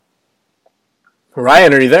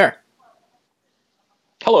Ryan, are you there?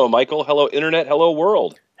 Hello, Michael. Hello, Internet. Hello,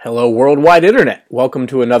 world. Hello, worldwide internet. Welcome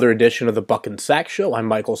to another edition of the Buck and Sax Show. I'm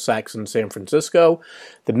Michael Sachs in San Francisco.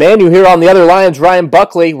 The man you hear on the other line is Ryan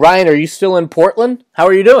Buckley. Ryan, are you still in Portland? How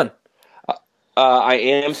are you doing? I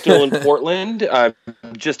am still in Portland. I'm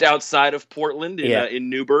just outside of Portland in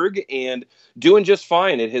Newburgh, and doing just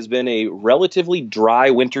fine. It has been a relatively dry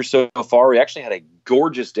winter so far. We actually had a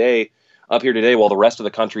gorgeous day up here today while the rest of the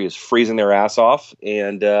country is freezing their ass off.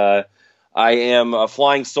 And I am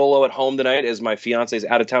flying solo at home tonight as my fiance is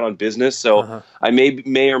out of town on business. So I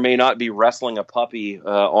may or may not be wrestling a puppy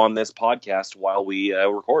on this podcast while we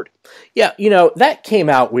record. Yeah, that came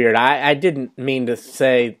out weird. I didn't mean to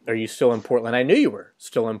say, are you still in Portland? I knew you were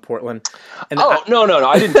still in Portland. And no.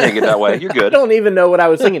 I didn't take it that way. You're good. I don't even know what I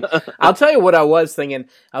was thinking. I'll tell you what I was thinking.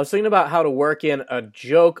 I was thinking about how to work in a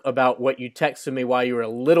joke about what you texted me while you were a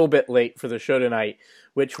little bit late for the show tonight,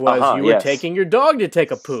 which was you were taking your dog to take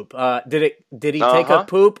a poop. Did he take a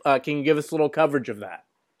poop? Can you give us a little coverage of that?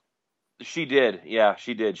 She did. Yeah,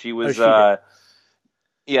 she did. She was.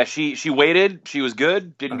 She waited. She was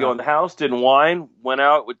good. Didn't go in the house. Didn't whine. Went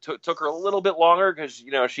out. It took her a little bit longer because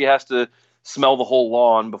she has to smell the whole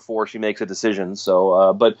lawn before she makes a decision.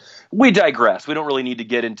 So, but we digress. We don't really need to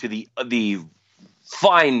get into the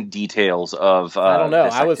fine details of. I don't know.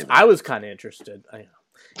 I was kind of interested.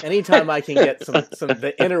 Anytime I can get some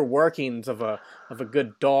the inner workings of a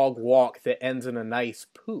good dog walk that ends in a nice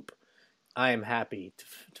poop, I am happy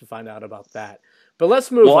to find out about that. But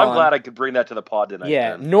let's move on. Well, I'm glad I could bring that to the pod tonight.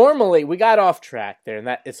 Yeah, normally we got off track there, and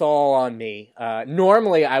that it's all on me.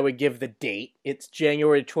 Normally I would give the date. It's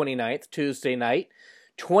January 29th, Tuesday night,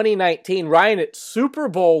 2019. Ryan, it's Super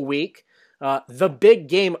Bowl week. The big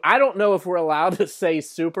game. I don't know if we're allowed to say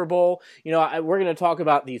Super Bowl. We're going to talk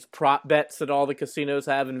about these prop bets that all the casinos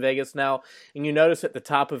have in Vegas now. And you notice at the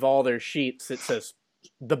top of all their sheets, it says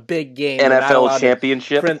the big game. NFL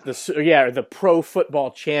championship. The Pro Football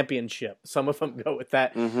Championship. Some of them go with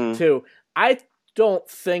that too. I don't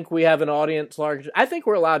think we have an audience large. I think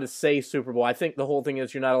we're allowed to say Super Bowl. I think the whole thing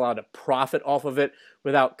is you're not allowed to profit off of it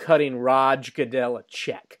without cutting Raj Goodell a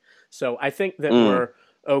check. So I think that we're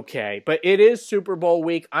okay, but it is Super Bowl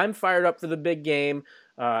week. I'm fired up for the big game.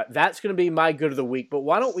 That's going to be my good of the week. But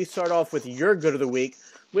why don't we start off with your good of the week,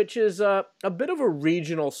 which is a bit of a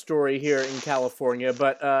regional story here in California.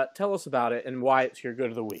 But tell us about it and why it's your good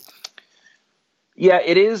of the week. Yeah,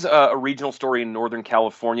 it is a regional story in Northern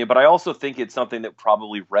California, but I also think it's something that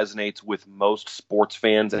probably resonates with most sports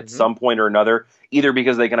fans at some point or another, either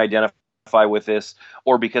because they can identify with this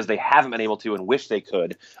or because they haven't been able to and wish they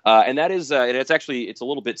could. And that is, and it's a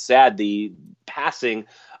little bit sad, the passing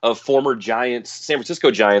of former San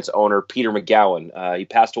Francisco Giants owner Peter McGowan. He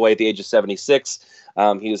passed away at the age of 76.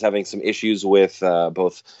 He was having some issues with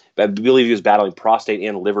both, I believe he was battling prostate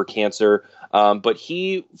and liver cancer. But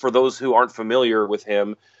he, for those who aren't familiar with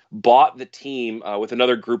him, bought the team with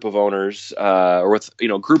another group of owners, or with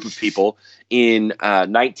a group of people in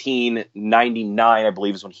 1999, I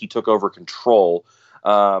believe, is when he took over control.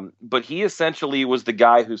 But he essentially was the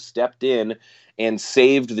guy who stepped in and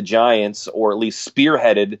saved the Giants, or at least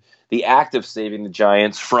spearheaded the act of saving the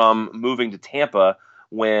Giants from moving to Tampa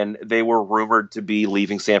when they were rumored to be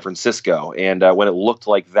leaving San Francisco, and when it looked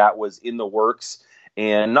like that was in the works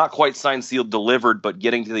and not quite signed, sealed, delivered, but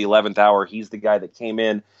getting to the 11th hour, he's the guy that came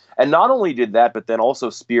in. And not only did that, but then also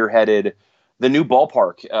spearheaded the new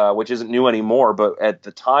ballpark, which isn't new anymore, but at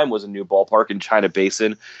the time was a new ballpark in China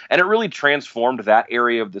Basin. And it really transformed that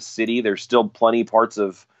area of the city. There's still plenty parts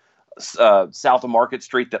of south of Market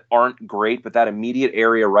Street that aren't great, but that immediate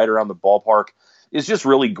area right around the ballpark is just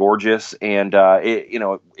really gorgeous. And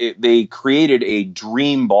they created a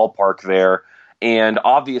dream ballpark there. And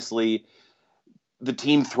obviously the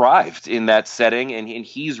team thrived in that setting, and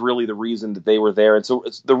he's really the reason that they were there. And so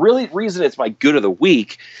the really reason it's my good of the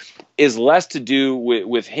week is less to do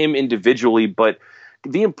with him individually, but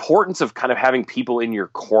the importance of kind of having people in your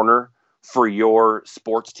corner for your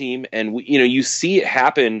sports team. And, you see it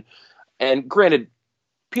happen. And granted,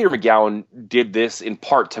 Peter McGowan did this in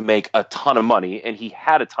part to make a ton of money, and he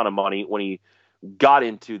had a ton of money when he got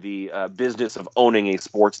into the business of owning a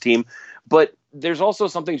sports team. But there's also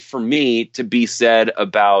something for me to be said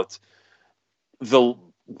about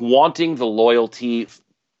wanting the loyalty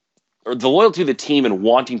of the team and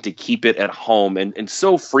wanting to keep it at home. And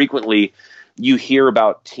so frequently you hear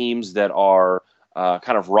about teams that are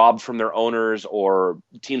kind of robbed from their owners, or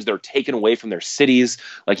teams that are taken away from their cities,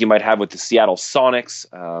 like you might have with the Seattle Sonics,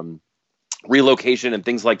 relocation and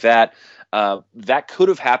things like that. that could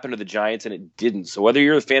have happened to the Giants, and it didn't. So whether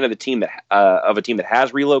you're a fan of a team that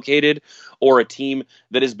has relocated, or a team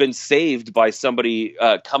that has been saved by somebody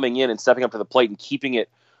coming in and stepping up to the plate and keeping it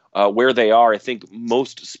where they are, I think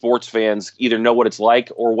most sports fans either know what it's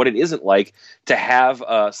like or what it isn't like to have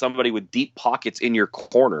somebody with deep pockets in your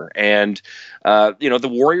corner. And the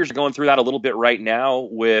Warriors are going through that a little bit right now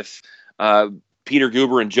with Peter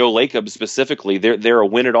Guber and Joe Lacob specifically. They're a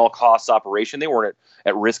win at all costs operation. They weren't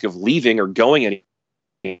at risk of leaving or going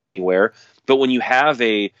anywhere. But when you have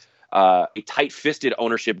a tight-fisted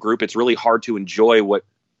ownership group, it's really hard to enjoy what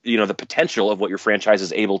the potential of what your franchise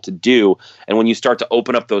is able to do. And when you start to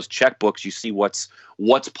open up those checkbooks, you see what's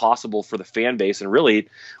possible for the fan base, and really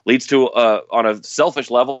leads to on a selfish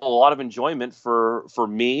level a lot of enjoyment for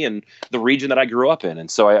me and the region that I grew up in. And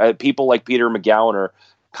so people like Peter McGowan are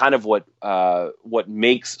kind of what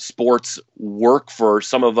makes sports work for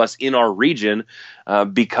some of us in our region,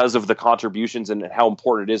 because of the contributions and how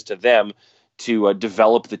important it is to them to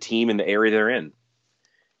develop the team in the area they're in.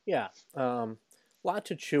 Yeah, lot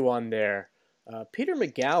to chew on there. Peter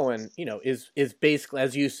McGowan, is basically,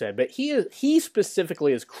 as you said, but he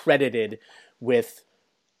specifically is credited with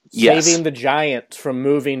saving the Giants from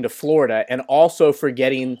moving to Florida, and also for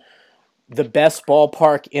getting the best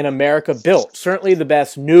ballpark in America built. Certainly the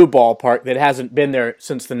best new ballpark that hasn't been there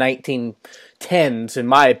since the 1910s, in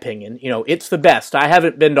my opinion. It's the best. I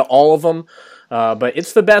haven't been to all of them, but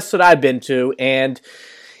it's the best that I've been to. And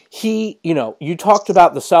you talked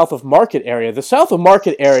about the South of Market area. The South of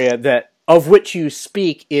Market area of which you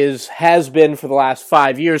speak has been for the last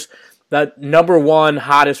 5 years the number one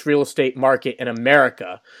hottest real estate market in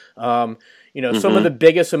America. Some of the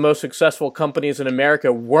biggest and most successful companies in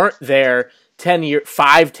America weren't there 10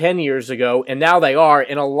 years ago, and now they are.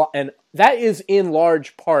 And that is in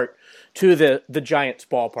large part to the Giants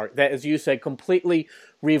ballpark. That, as you said, completely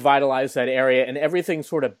revitalized that area, and everything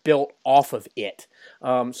sort of built off of it.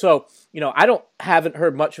 I haven't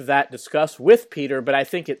heard much of that discussed with Peter, but I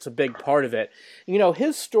think it's a big part of it.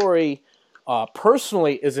 His story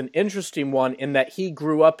personally is an interesting one in that he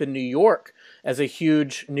grew up in New York as a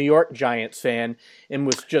huge New York Giants fan, and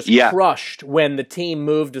was just crushed when the team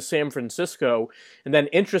moved to San Francisco. And then,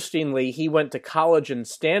 interestingly, he went to college in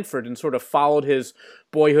Stanford and sort of followed his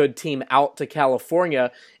boyhood team out to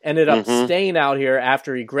California, ended up staying out here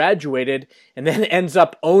after he graduated, and then ends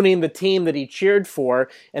up owning the team that he cheered for.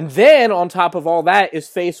 And then, on top of all that, is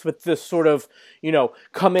faced with this sort of,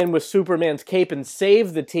 come in with Superman's cape and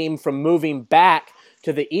save the team from moving back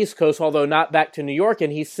to the East Coast, although not back to New York.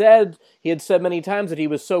 And he had said many times that he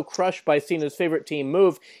was so crushed by seeing his favorite team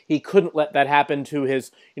move, he couldn't let that happen to his,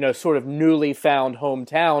 sort of newly found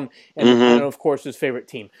hometown, and of course his favorite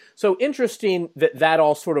team. So interesting that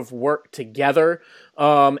all sort of worked together.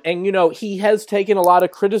 And he has taken a lot of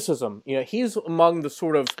criticism. He's among the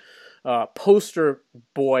sort of poster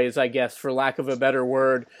boys, I guess, for lack of a better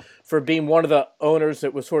word, for being one of the owners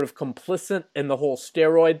that was sort of complicit in the whole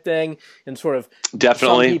steroid thing, and sort of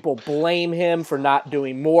definitely some people blame him for not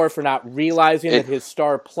doing more, for not realizing that his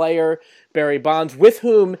star player, Barry Bonds, with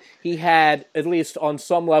whom he had, at least on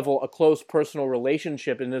some level, a close personal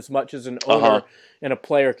relationship, in as much as an owner and a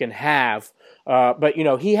player can have. But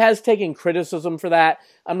he has taken criticism for that.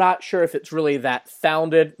 I'm not sure if it's really that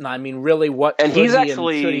founded. I mean, really, what could he and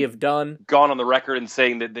should he have done? Gone on the record and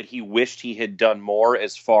saying that he wished he had done more,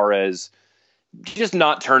 as far as just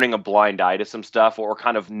not turning a blind eye to some stuff, or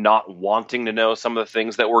kind of not wanting to know some of the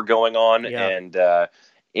things that were going on. Yeah.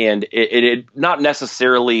 And it not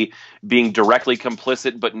necessarily being directly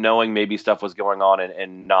complicit, but knowing maybe stuff was going on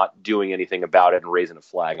and not doing anything about it and raising a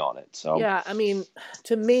flag on it. So yeah, I mean,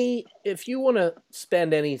 to me, if you want to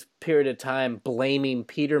spend any period of time blaming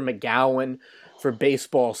Peter McGowan for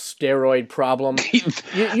baseball's steroid problem,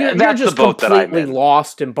 you're just completely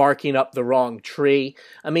lost and barking up the wrong tree.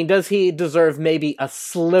 I mean, does he deserve maybe a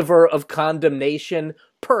sliver of condemnation?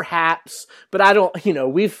 Perhaps, but I don't,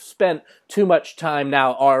 we've spent too much time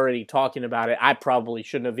now already talking about it. I probably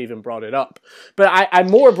shouldn't have even brought it up, but I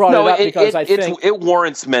more brought it up because I think it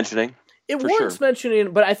warrants mentioning. It warrants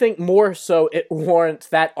mentioning, but I think more so it warrants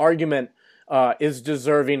that argument is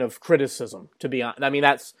deserving of criticism, to be honest. I mean,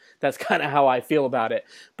 that's kind of how I feel about it.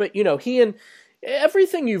 But, he and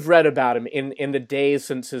everything you've read about him in the days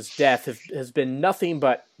since his death has been nothing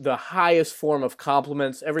but the highest form of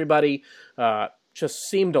compliments. Everybody just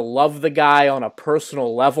seemed to love the guy on a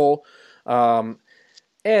personal level. And,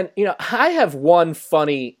 I have one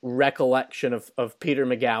funny recollection of Peter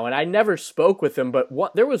McGowan. I never spoke with him, but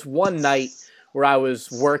there was one night where I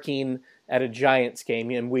was working at a Giants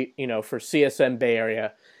game, and we, for CSN Bay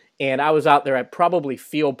Area, and I was out there at probably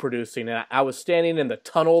field producing, and I was standing in the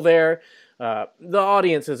tunnel there the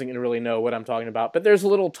audience isn't going to really know what I'm talking about, but there's a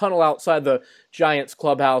little tunnel outside the Giants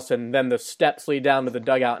clubhouse, and then the steps lead down to the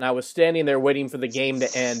dugout, and I was standing there waiting for the game to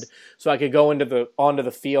end so I could go onto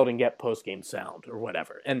the field and get post-game sound or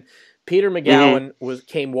whatever. And Peter McGowan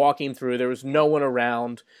came walking through. There was no one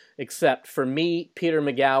around except for me, Peter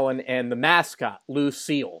McGowan, and the mascot,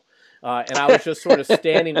 Lucille. And I was just sort of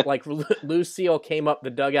standing, like Lucille came up the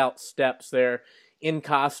dugout steps there in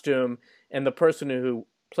costume, and the person who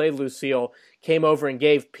played Lucille came over and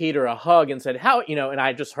gave Peter a hug and said, and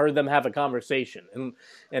I just heard them have a conversation.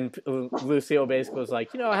 And Lucille basically was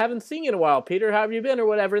like, I haven't seen you in a while, Peter, how have you been, or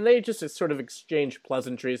whatever. And they just sort of exchanged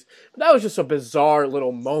pleasantries. But that was just a bizarre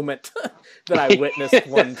little moment that I witnessed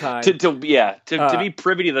one time. To be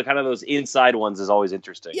privy to the kind of those inside ones is always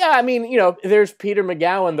interesting. Yeah, I mean, there's Peter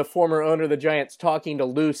McGowan, the former owner of the Giants, talking to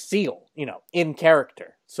Lucille, in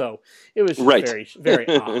character. So it was just very, very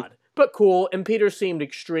odd. But cool, and Peter seemed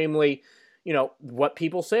extremely, what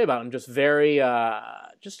people say about him, just very,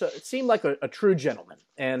 it seemed like a true gentleman.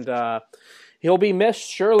 And he'll be missed,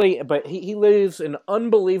 surely, but he leaves an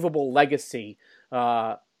unbelievable legacy,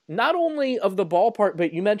 not only of the ballpark,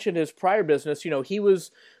 but you mentioned his prior business. He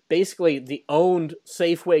was basically the owned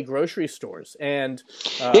Safeway grocery stores. And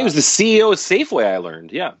he was the CEO of Safeway, I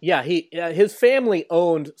learned, yeah. Yeah, his family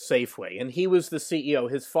owned Safeway, and he was the CEO.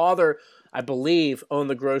 His father, I believe, owned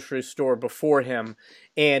the grocery store before him,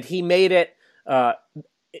 and he made it,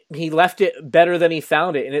 he left it better than he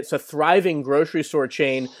found it, and it's a thriving grocery store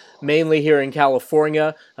chain, mainly here in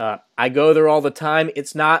California. I go there all the time.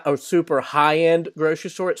 It's not a super high-end grocery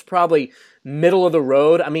store. It's probably middle of the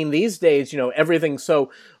road. I mean, these days, everything's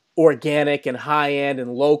so organic and high-end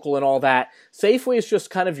and local and all that. Safeway is just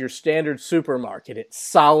kind of your standard supermarket. It's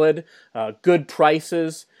solid, good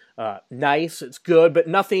prices, nice, it's good, but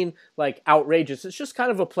nothing like outrageous. It's just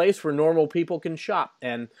kind of a place where normal people can shop,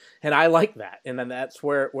 and I like that, and then that's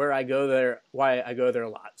where I go there, why I go there a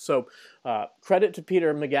lot. So credit to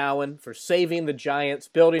Peter McGowan for saving the Giants,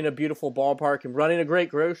 building a beautiful ballpark, and running a great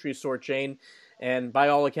grocery store chain, and by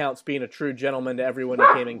all accounts being a true gentleman to everyone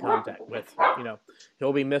he came in contact with.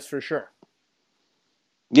 He'll be missed for sure.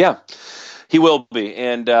 Yeah, he will be,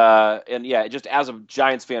 and yeah, just as a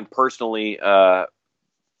Giants fan personally,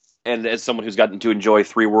 and as someone who's gotten to enjoy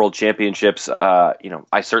 3 world championships,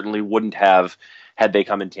 I certainly wouldn't have had they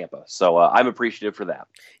come in Tampa. So I'm appreciative for that.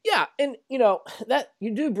 Yeah, and that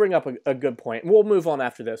you do bring up a good point. We'll move on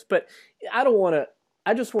after this, but I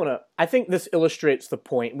think this illustrates the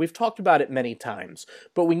point. We've talked about it many times,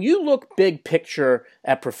 but when you look big picture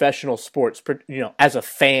at professional sports, as a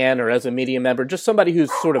fan or as a media member, just somebody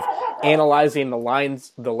who's sort of analyzing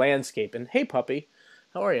the landscape, and hey puppy,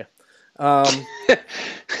 how are you?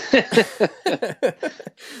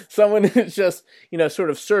 Someone who's just, sort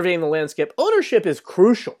of surveying the landscape. Ownership is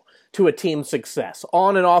crucial to a team's success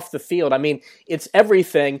on and off the field. I mean, it's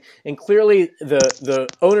everything. And clearly the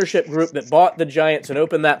ownership group that bought the Giants and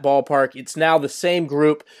opened that ballpark, it's now the same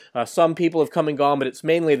group. Some people have come and gone, but it's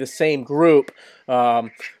mainly the same group.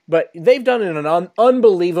 But they've done an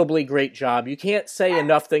unbelievably great job. You can't say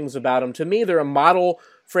enough things about them. To me, they're a model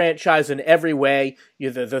franchise in every way.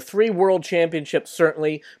 The 3 world championships,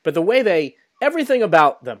 certainly, but the way everything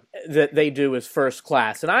about them that they do is first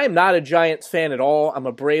class. And I am not a Giants fan at all. I'm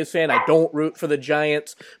a Braves fan. I don't root for the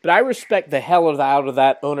Giants, but I respect the hell out of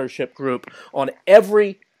that ownership group on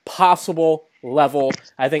every possible level.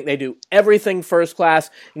 I think they do everything first class.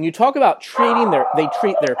 And you talk about they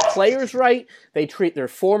treat their players right, they treat their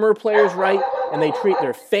former players right, and they treat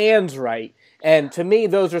their fans right. And to me,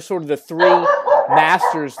 those are sort of the 3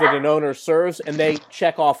 masters that an owner serves, and they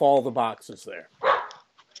check off all the boxes there.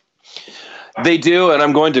 They do, and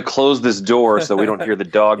I'm going to close this door so we don't hear the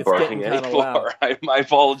dog barking anymore. My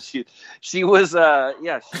apologies. She was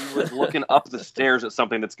looking up the stairs at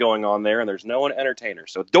something that's going on there, and there's no one to entertain her.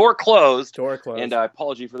 So door closed. And I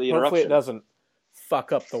apologize for the interruption. Hopefully it doesn't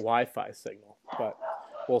fuck up the Wi-Fi signal, but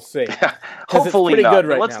we'll see. Hopefully it's pretty not.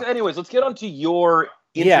 good now. Anyways, let's get on to your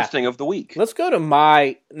interesting of the week. Let's go to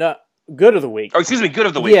my good of the week. Oh, excuse me, good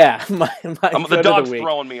of the week. Yeah, my the dog's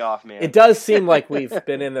throwing me off, man. It does seem like we've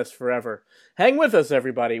been in this forever. Hang with us,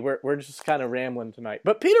 everybody. We're just kind of rambling tonight.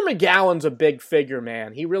 But Peter McGowan's a big figure,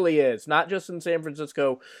 man. He really is. Not just in San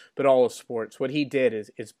Francisco, but all of sports. What he did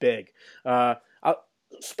is big.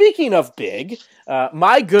 Speaking of big,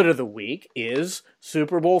 my good of the week is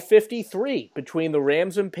Super Bowl 53 between the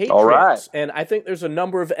Rams and Patriots. All right. And I think there's a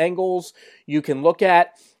number of angles you can look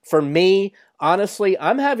at. For me, Honestly,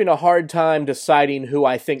 I'm having a hard time deciding who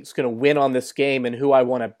I think is going to win on this game and who I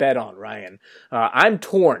want to bet on, Ryan. I'm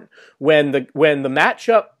torn. When the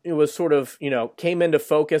matchup was sort of, came into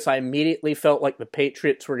focus, I immediately felt like the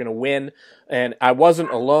Patriots were going to win, and I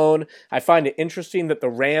wasn't alone. I find it interesting that the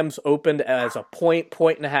Rams opened as a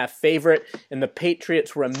point and a half favorite, and the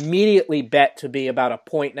Patriots were immediately bet to be about a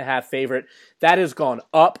 1.5 favorite. That has gone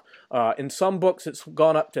up. In some books, it's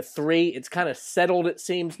gone up to 3. It's kind of settled, it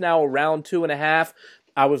seems, now around 2.5.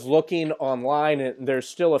 I was looking online, and there's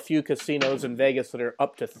still a few casinos in Vegas that are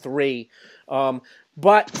up to 3.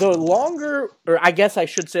 But the longer, or I guess I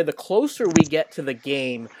should say, the closer we get to the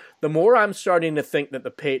game, the more I'm starting to think that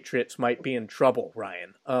the Patriots might be in trouble,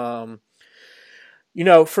 Ryan. For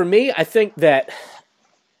me, I think that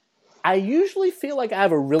I usually feel like I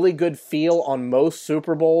have a really good feel on most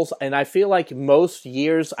Super Bowls, and I feel like most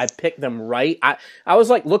years I pick them right. I was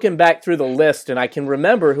like looking back through the list, and I can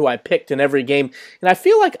remember who I picked in every game, and I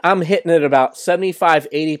feel like I'm hitting it about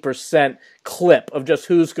 75-80% clip of just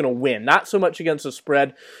who's going to win. Not so much against the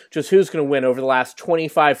spread, just who's going to win over the last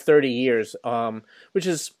 25-30 years, which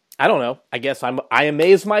is, I don't know, I guess I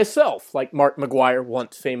amaze myself, like Mark McGuire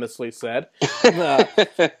once famously said.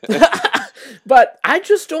 But I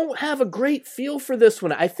just don't have a great feel for this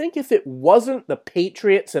one. I think if it wasn't the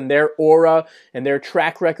Patriots and their aura and their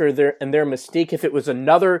track record and their mystique, if it was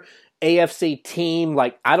another AFC team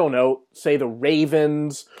like, I don't know, say the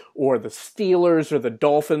Ravens or the Steelers or the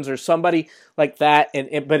Dolphins or somebody like that,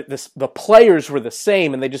 but the players were the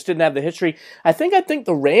same and they just didn't have the history, I think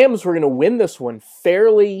the Rams were going to win this one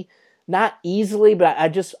fairly, not easily, but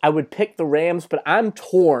I would pick the Rams, but I'm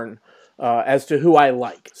torn as to who I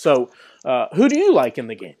like. So, who do you like in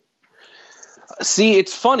the game? See,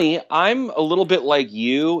 it's funny. I'm a little bit like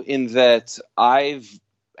you in that I've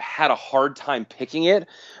had a hard time picking it.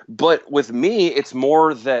 But with me, it's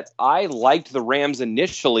more that I liked the Rams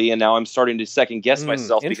initially, and now I'm starting to second guess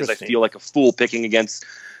myself because I feel like a fool picking against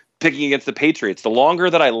the Patriots. The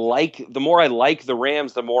more I like the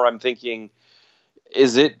Rams, the more I'm thinking,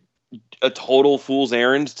 is it a total fool's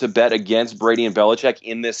errand to bet against Brady and Belichick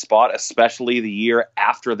in this spot, especially the year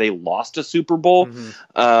after they lost a Super Bowl?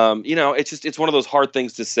 It's one of those hard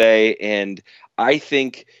things to say, and I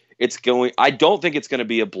think I don't think it's going to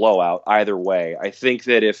be a blowout either way. I think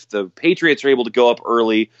that if the Patriots are able to go up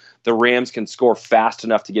early, the Rams can score fast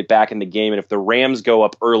enough to get back in the game, and if the Rams go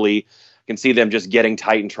up early, I can see them just getting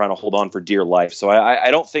tight and trying to hold on for dear life. So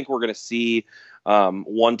I don't think we're going to see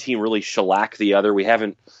one team really shellac the other. We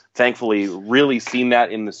haven't, thankfully, really seen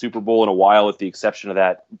that in the Super Bowl in a while, with the exception of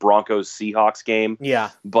that Broncos-Seahawks game.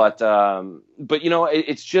 Yeah. But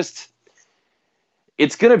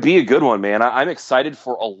it's going to be a good one, man. I'm excited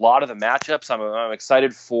for a lot of the matchups. I'm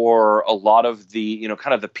excited for a lot of the,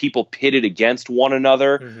 kind of the people pitted against one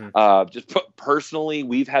another. Personally,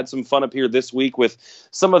 we've had some fun up here this week with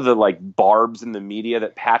some of the barbs in the media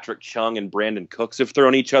that Patrick Chung and Brandon Cooks have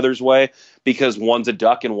thrown each other's way, because one's a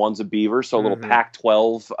Duck and one's a Beaver. So a little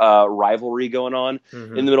Pac-12 rivalry going on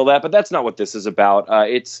in the middle of that. But that's not what this is about.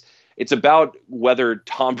 It's about whether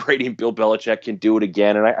Tom Brady and Bill Belichick can do it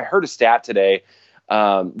again. And I heard a stat today.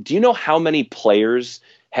 Do you know how many players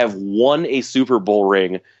have won a Super Bowl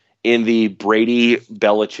ring in the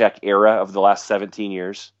Brady-Belichick era of the last 17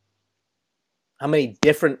 years? How many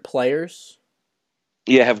different players?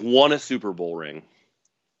 Yeah, have won a Super Bowl ring.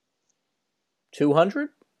 200?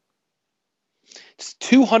 It's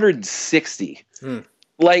 260.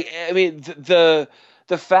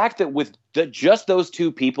 The fact that with just those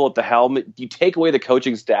two people at the helm, you take away the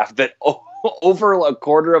coaching staff, that over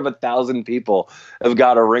 250,000 people have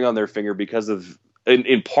got a ring on their finger because of,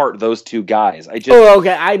 in part, those two guys.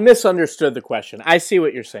 Okay. I misunderstood the question. I see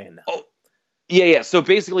what you're saying now. Oh, yeah. So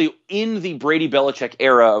basically, in the Brady-Belichick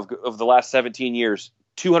era of the last 17 years,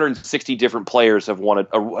 260 different players have won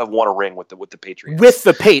a ring with the Patriots. With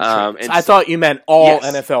the Patriots, I thought you meant all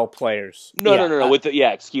NFL players. No.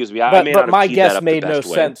 Excuse me. But my guess made no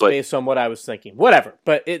sense based on what I was thinking. Whatever.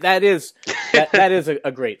 But that is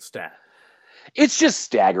a great stat. It's just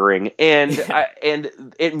staggering, and and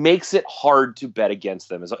it makes it hard to bet against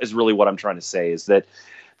them. Is really what I'm trying to say. Is that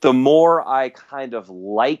the more I kind of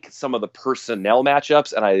like some of the personnel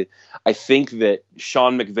matchups, and I think that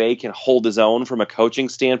Sean McVay can hold his own from a coaching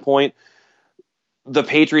standpoint, the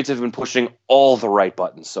Patriots have been pushing all the right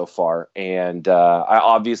buttons so far. And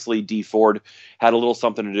obviously Dee Ford had a little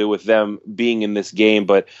something to do with them being in this game,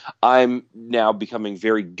 but I'm now becoming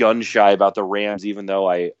very gun shy about the Rams, even though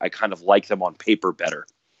I kind of like them on paper better.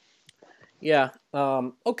 Yeah,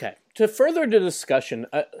 Okay. To further the discussion,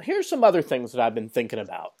 here's some other things that I've been thinking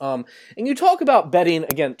about. And you talk about betting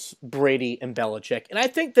against Brady and Belichick, and I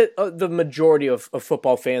think that the majority of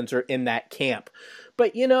football fans are in that camp.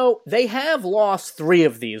 But, they have lost 3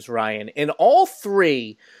 of these, Ryan. And all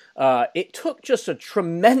 3, it took just a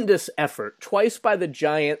tremendous effort, twice by the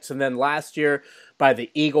Giants and then last year by the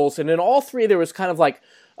Eagles. And in all 3, there was kind of like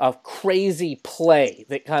a crazy play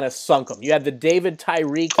that kind of sunk them. You had the David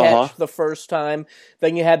Tyree catch the first time.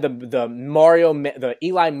 Then you had the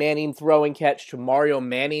Eli Manning throwing catch to Mario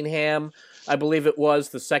Manningham, I believe it was,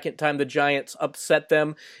 the second time the Giants upset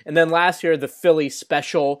them. And then last year, the Philly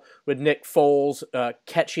special with Nick Foles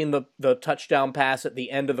catching the touchdown pass at the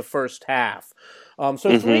end of the first half.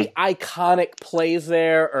 So 3 iconic plays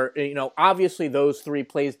there. Or, obviously those 3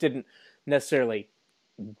 plays didn't necessarily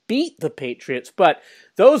beat the Patriots, but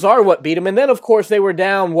those are what beat them. And then, of course, they were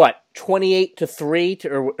down, 28-3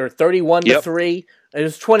 or 31-3? It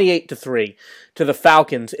was 28-3 to the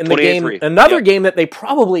Falcons in the game. Another game that they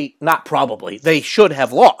they should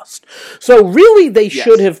have lost. So really, they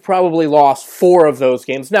should have probably lost 4 of those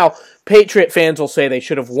games. Now, Patriot fans will say they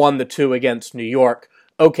should have won the 2 against New York.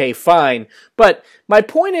 Okay, fine. But my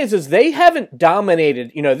point is they haven't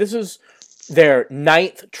dominated. This is their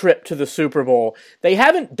 9th trip to the Super Bowl. They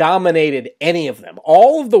haven't dominated any of them.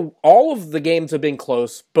 All of the games have been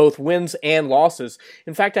close, both wins and losses.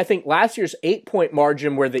 In fact, I think last year's 8-point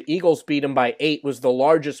margin where the Eagles beat them by 8 was the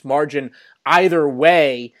largest margin either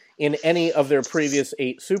way in any of their previous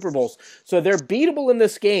 8 Super Bowls. So they're beatable in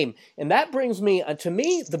this game. And that brings me, to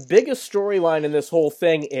me, the biggest storyline in this whole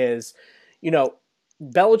thing is,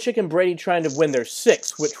 Belichick and Brady trying to win their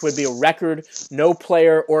 6th, which would be a record. No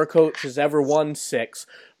player or coach has ever won 6.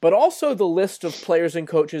 But also the list of players and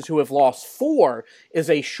coaches who have lost 4 is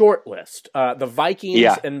a short list. The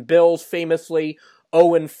Vikings and Bills famously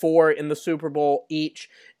 0-4 in the Super Bowl each.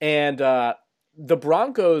 And the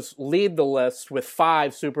Broncos lead the list with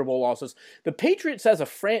 5 Super Bowl losses. The Patriots as a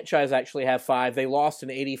franchise actually have 5. They lost in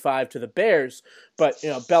 '85 to the Bears. But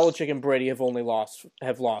Belichick and Brady have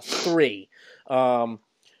lost 3. Do I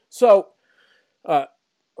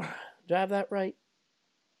have that right?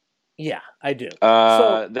 Yeah, I do.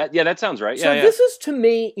 That sounds right. So this is, to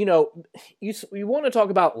me, you want to talk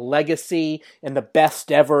about legacy and the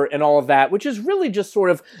best ever and all of that, which is really just sort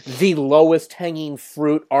of the lowest hanging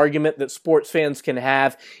fruit argument that sports fans can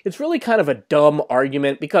have. It's really kind of a dumb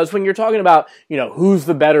argument because when you're talking about, who's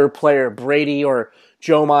the better player, Brady or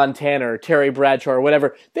Joe Montana or Terry Bradshaw or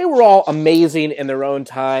whatever, they were all amazing in their own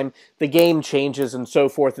time. The game changes and so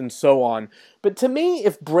forth and so on. But to me,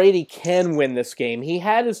 if Brady can win this game, he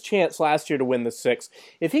had his chance last year to win the 6th.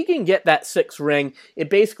 If he can get that 6th ring, it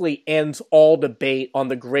basically ends all debate on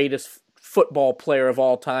the greatest football player of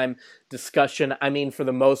all time discussion, for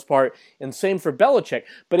the most part, and same for Belichick.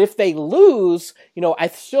 But if they lose, I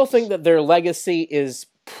still think that their legacy is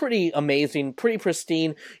pretty amazing, pretty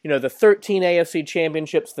pristine. The 13 AFC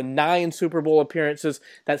championships, the 9 Super Bowl appearances,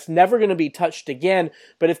 that's never going to be touched again.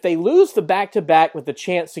 But if they lose the back-to-back with the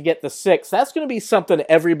chance to get the 6th, that's going to be something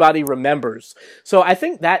everybody remembers. So I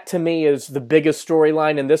think that, to me, is the biggest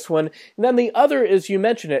storyline in this one. And then the other is, you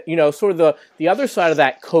mentioned it, sort of the other side of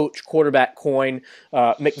that coach-quarterback coin.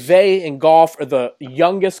 McVay and Goff are the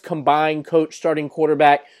youngest combined coach-starting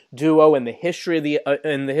quarterback duo in the history of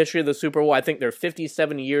the Super Bowl. I think they're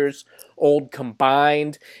 57 years old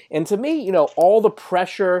combined. And to me, all the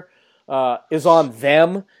pressure is on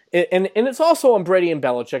them. And it's also on Brady and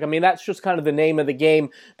Belichick. That's just kind of the name of the game.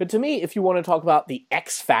 But to me, if you want to talk about the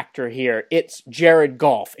X factor here, it's Jared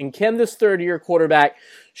Goff. And can this third-year quarterback,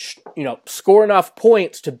 score enough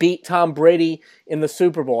points to beat Tom Brady in the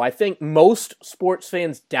Super Bowl? I think most sports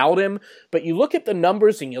fans doubt him. But you look at the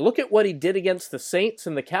numbers and you look at what he did against the Saints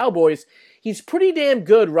and the Cowboys, he's pretty damn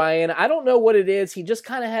good, Ryan. I don't know what it is. He just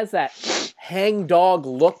kind of has that hangdog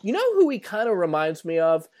look. You know who he kind of reminds me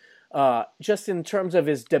of? Just in terms of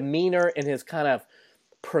his demeanor and his kind of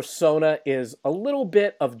persona, is a little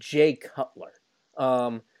bit of Jay Cutler.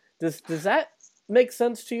 Does that make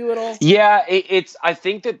sense to you at all? Yeah, I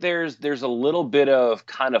think that there's a little bit of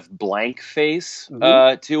kind of blank face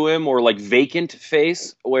to him, or like vacant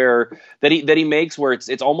face, where that he makes, where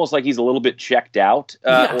it's almost like he's a little bit checked out,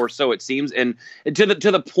 or so it seems, and to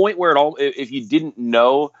the point where if you didn't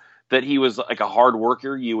know that he was like a hard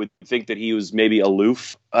worker, you would think that he was maybe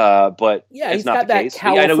aloof. But yeah, he's got not the that case.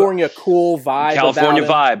 California cool vibe. California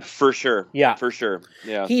about him. vibe, for sure. Yeah, for sure.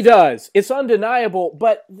 Yeah, he does. It's undeniable.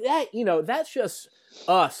 But that that's just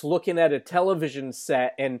us looking at a television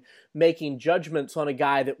set and making judgments on a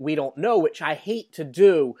guy that we don't know, which I hate to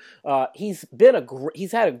do. He's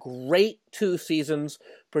had a great 2 seasons,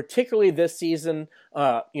 particularly this season.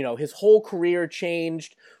 His whole career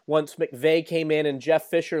changed once McVay came in and Jeff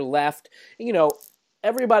Fisher left.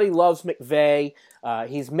 Everybody loves McVay.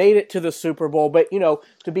 He's made it to the Super Bowl, but,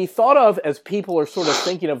 to be thought of as people are sort of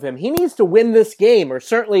thinking of him, he needs to win this game or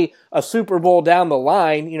certainly a Super Bowl down the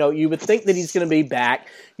line. You would think that he's going to be back.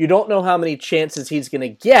 You don't know how many chances he's going to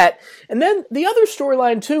get. And then the other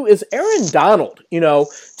storyline, too, is Aaron Donald,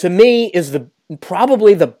 to me is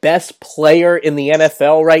probably the best player in the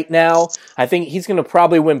NFL right now. I think he's going to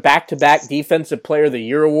probably win back-to-back Defensive Player of the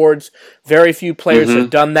Year awards. Very few players have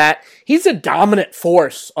done that. He's a dominant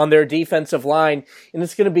force on their defensive line, and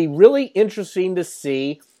it's going to be really interesting to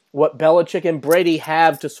see what Belichick and Brady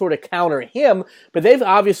have to sort of counter him, but they've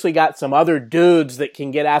obviously got some other dudes that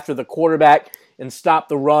can get after the quarterback and stop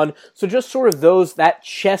the run. So just sort of that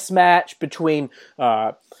chess match between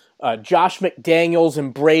Josh McDaniels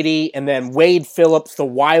and Brady, and then Wade Phillips, the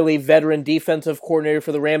wily veteran defensive coordinator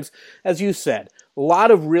for the Rams. As you said, a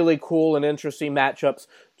lot of really cool and interesting matchups,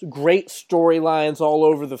 great storylines all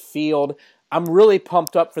over the field. I'm really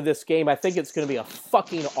pumped up for this game. I think it's going to be a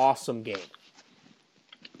fucking awesome game.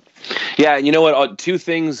 Yeah, you know what? 2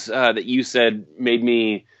 things that you said made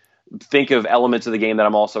me think of elements of the game that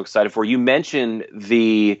I'm also excited for. You mentioned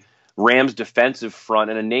the Rams defensive front,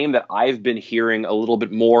 and a name that I've been hearing a little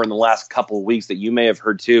bit more in the last couple of weeks that you may have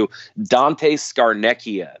heard too, Dante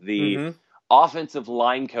Scarnecchia, the offensive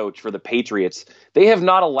line coach for the Patriots. They have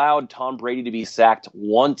not allowed Tom Brady to be sacked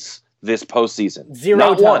once this postseason.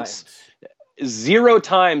 Zero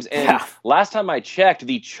times. And last time I checked,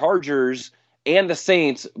 the Chargers and the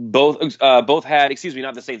Saints both had,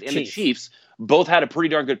 not the Saints, and the Chiefs both had a pretty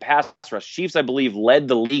darn good pass rush. Chiefs, I believe, led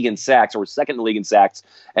the league in sacks, or were second in the league in sacks.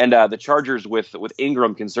 And the Chargers with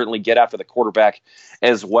Ingram can certainly get after the quarterback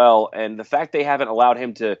as well. And the fact they haven't allowed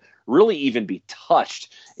him to really even be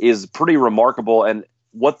touched is pretty remarkable. And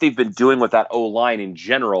what they've been doing with that O-line in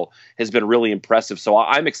general has been really impressive. So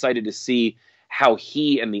I'm excited to see how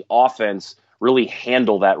he and the offense really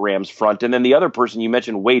handle that Rams front. And then the other person you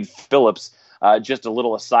mentioned, Wade Phillips, just a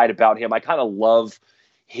little aside about him. I kind of love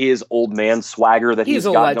his old man swagger that he's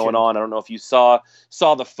got legend going on. I don't know if you saw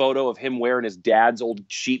the photo of him wearing his dad's old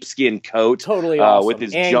sheepskin coat, totally awesome, with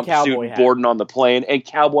his jumpsuit boarding on the plane, and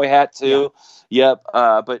cowboy hat too. Yeah.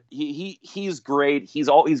 Yep. But he's great. He's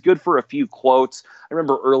good for a few quotes. I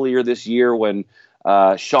remember earlier this year when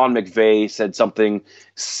Sean McVay said something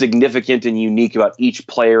significant and unique about each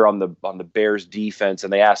player on the Bears defense,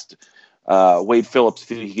 and they asked Wade Phillips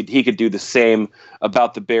if he could do the same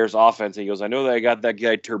about the Bears offense. And he goes, I know that I got that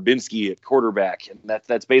guy Turbinski at quarterback, and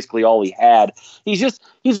that's basically all he had. He's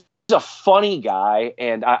a funny guy,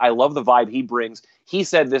 and I love the vibe he brings. He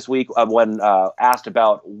said this week when asked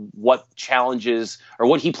about what challenges or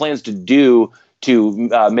what he plans to do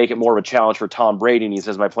to make it more of a challenge for Tom Brady, and he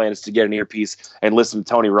says, my plan is to get an earpiece and listen to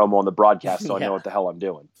Tony Romo on the broadcast so I know what the hell I'm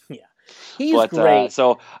doing. Yeah, he's great.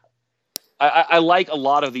 So I like a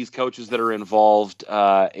lot of these coaches that are involved,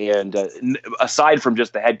 and aside from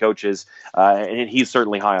just the head coaches, and he's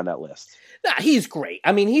certainly high on that list. Nah, he's great.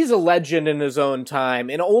 I mean, he's a legend in his own time,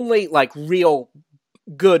 and only real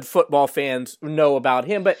good football fans know about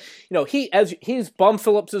him. But he's Bum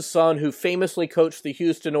Phillips' son, who famously coached the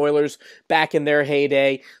Houston Oilers back in their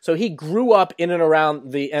heyday. So he grew up in and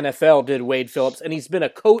around the NFL, did Wade Phillips, and he's been a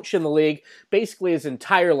coach in the league basically his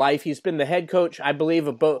entire life. He's been the head coach, I believe,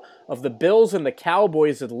 of the Bills and the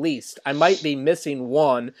Cowboys at least. I might be missing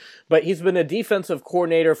one, but he's been a defensive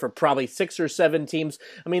coordinator for probably 6 or 7 teams.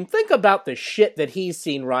 I mean, think about the shit that he's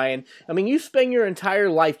seen, Ryan. I mean, you spend your entire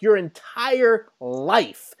life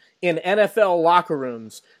in NFL locker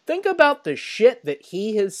rooms. Think about the shit that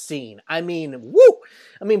he has seen. I mean, woo!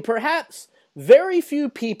 I mean, perhaps very few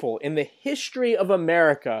people in the history of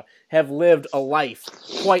America have lived a life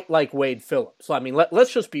quite like Wade Phillips. So, I mean,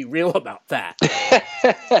 let's just be real about that.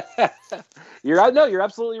 You're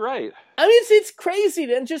absolutely right. I mean, it's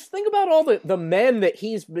crazy. And just think about all the men that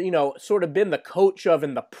he's, sort of been the coach of,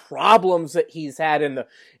 and the problems that he's had, and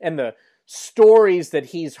the stories that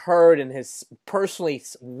he's heard and has personally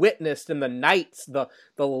witnessed in the nights, the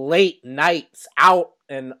late nights out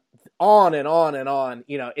and on and on and on.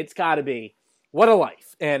 It's got to be, what a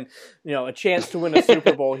life. And, a chance to win a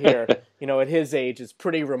Super Bowl here, at his age is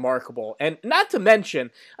pretty remarkable. And not to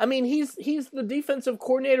mention, I mean, he's the defensive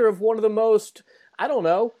coordinator of one of the most, I don't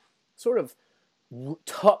know, sort of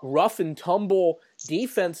rough and tumble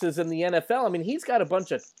defenses in the NFL. I mean, he's got a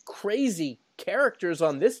bunch of crazy characters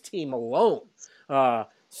on this team alone.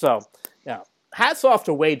 So, yeah, hats off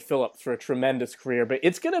to Wade Phillips for a tremendous career, but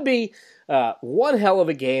it's going to be one hell of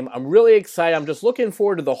a game. I'm really excited. I'm just looking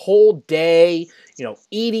forward to the whole day,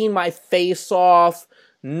 eating my face off,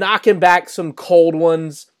 knocking back some cold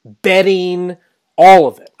ones, betting, all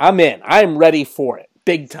of it. I'm in. I'm ready for it.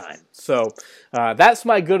 Big time. So that's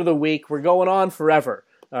my good of the week. We're going on forever.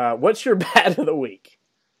 What's your bad of the week?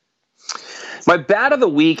 My bad of the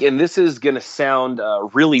week, and this is going to sound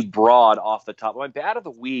really broad off the top, my bad of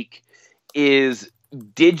the week is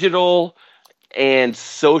digital and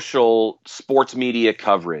social sports media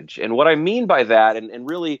coverage. And what I mean by that, and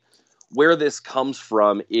really where this comes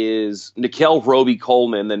from, is Nickeil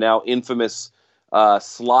Roby-Coleman, the now infamous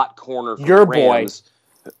slot corner for your Rams.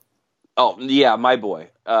 Boy. Oh, yeah, my boy,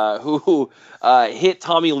 who hit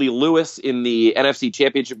Tommy Lee Lewis in the NFC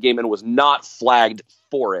Championship game and was not flagged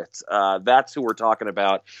for it. That's who we're talking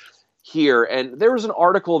about here. And there was an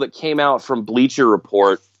article that came out from Bleacher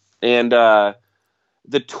Report, and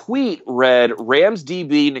the tweet read, Rams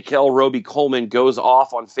DB Nickeil Roby-Coleman goes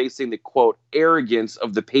off on facing the, quote, arrogance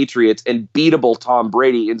of the Patriots and beatable Tom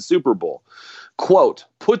Brady in Super Bowl. Quote,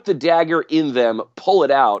 put the dagger in them, pull it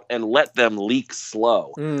out, and let them leak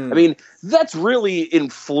slow. I mean, that's really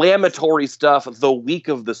inflammatory stuff the week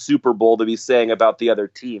of the Super Bowl to be saying about the other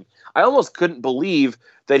team. I almost couldn't believe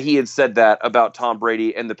that he had said that about Tom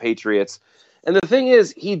Brady and the Patriots. And the thing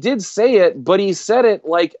is, he did say it, but he said it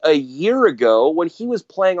like a year ago when he was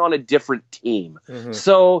playing on a different team. Mm-hmm.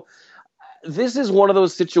 So this is one of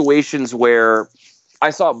those situations where I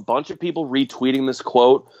saw a bunch of people retweeting this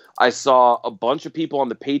quote. I saw a bunch of people on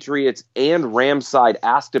the Patriots and Rams side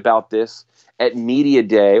asked about this at Media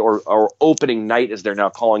Day or opening night, as they're now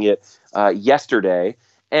calling it, yesterday.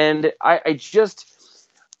 And I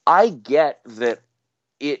get that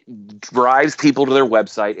it drives people to their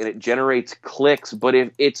website and it generates clicks, but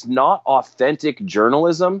if it's not authentic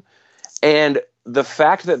journalism, and the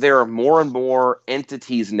fact that there are more and more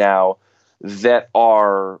entities now that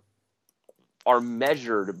are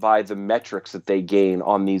measured by the metrics that they gain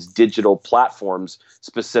on these digital platforms,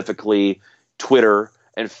 specifically Twitter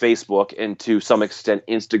and Facebook, and to some extent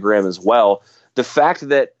Instagram as well, the fact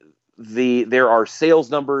that there are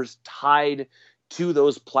sales numbers tied to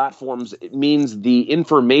those platforms, it means the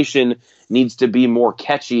information needs to be more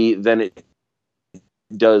catchy than it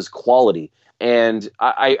does quality. And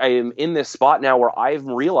I am in this spot now where I'm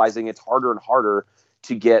realizing it's harder and harder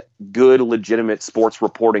to get good, legitimate sports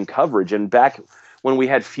reporting coverage. And back when we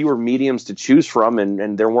had fewer mediums to choose from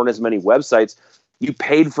and there weren't as many websites, you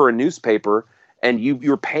paid for a newspaper and you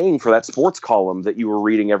were paying for that sports column that you were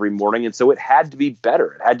reading every morning. And so it had to be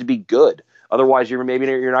better. It had to be good. Otherwise, you're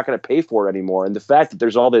not going to pay for it anymore. And the fact that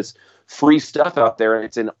there's all this free stuff out there, and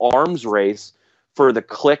it's an arms race for the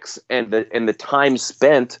clicks and the time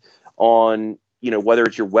spent on, whether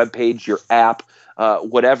it's your webpage, your app,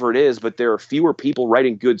 whatever it is, but there are fewer people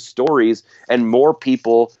writing good stories and more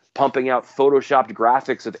people pumping out photoshopped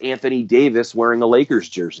graphics of Anthony Davis wearing a Lakers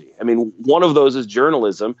jersey. I mean, one of those is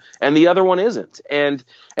journalism and the other one isn't. And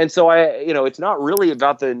so it's not really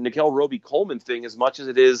about the Nickeil Roby-Coleman thing as much as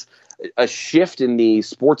it is a shift in the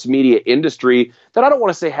sports media industry that I don't want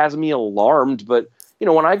to say has me alarmed, but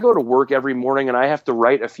when I go to work every morning and I have to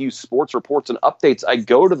write a few sports reports and updates, I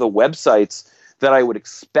go to the websites that I would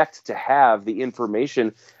expect to have the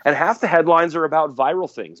information, and half the headlines are about viral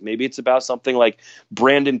things. Maybe it's about something like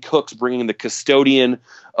Brandon Cooks bringing the custodian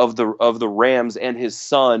of the Rams and his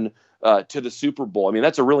son to the Super Bowl. I mean,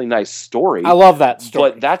 that's a really nice story. I love that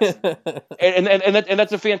story. But that's and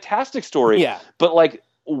that's a fantastic story. Yeah. But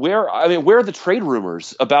where are the trade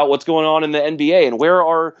rumors about what's going on in the NBA, and where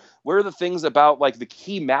are the things about the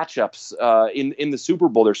key matchups in the Super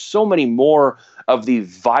Bowl? There's so many more of the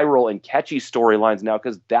viral and catchy storylines now,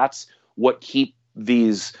 because that's what keep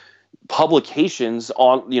these publications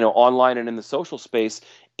online and in the social space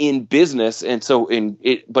in business. And so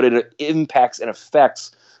but it impacts and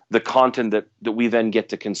affects the content that we then get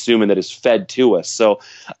to consume and that is fed to us. So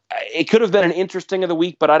it could have been an interesting of the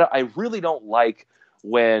week, but I really don't like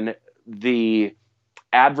when the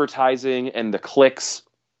advertising and the clicks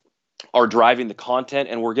are driving the content,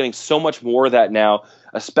 and we're getting so much more of that now,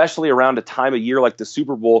 especially around a time of year like the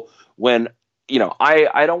Super Bowl, when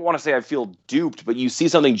I don't want to say I feel duped, but you see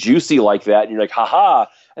something juicy like that and you're like, haha,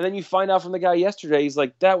 and then you find out from the guy yesterday, he's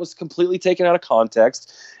like, that was completely taken out of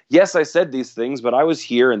context. Yes, I said these things, but I was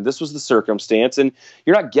here and this was the circumstance, and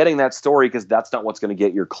you're not getting that story because that's not what's going to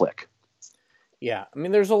get your click. Yeah, I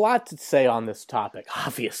mean, there's a lot to say on this topic,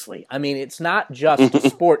 obviously. I mean, it's not just a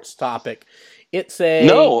sports topic. It's a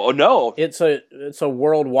no. It's a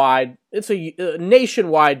worldwide, it's a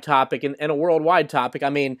nationwide topic and a worldwide topic. I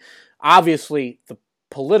mean, obviously, the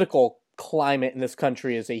political climate in this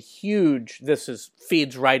country is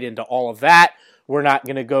feeds right into all of that. We're not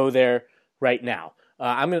going to go there right now.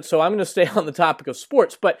 I'm going to stay on the topic of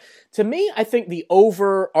sports, but to me, I think the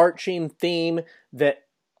overarching theme that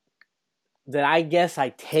I guess I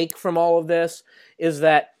take from all of this is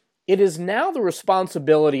that it is now the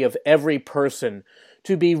responsibility of every person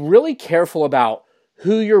to be really careful about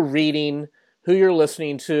who you're reading, who you're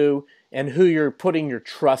listening to, and who you're putting your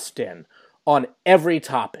trust in on every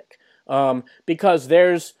topic. Because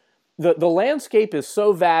the landscape is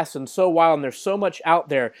so vast and so wild, and there's so much out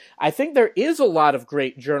there. I think there is a lot of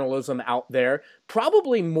great journalism out there,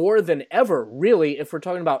 probably more than ever, really, if we're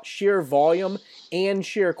talking about sheer volume and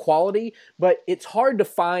sheer quality, but it's hard to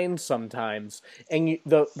find sometimes. And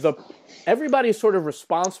everybody's sort of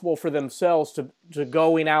responsible for themselves to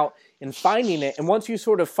going out and finding it. And once you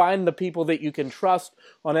sort of find the people that you can trust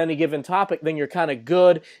on any given topic, then you're kind of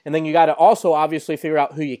good. And then you got to also obviously figure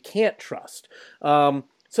out who you can't trust.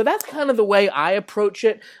 So that's kind of the way I approach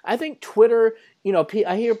it. I think Twitter,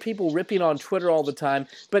 I hear people ripping on Twitter all the time,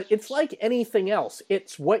 but it's like anything else.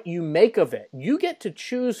 It's what you make of it. You get to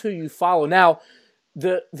choose who you follow. Now,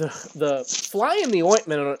 the fly in the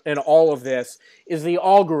ointment in all of this is the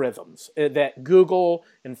algorithms that Google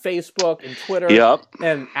and Facebook and Twitter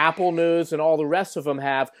and Apple News and all the rest of them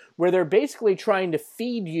have, where they're basically trying to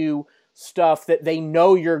feed you stuff that they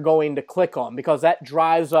know you're going to click on, because that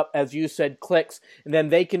drives up, as you said, clicks, and then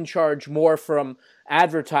they can charge more from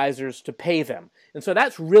advertisers to pay them. And so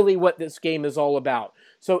that's really what this game is all about.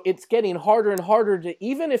 So it's getting harder and harder to,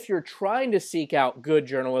 even if you're trying to seek out good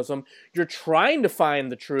journalism, you're trying to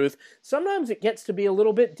find the truth, sometimes it gets to be a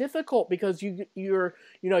little bit difficult because you're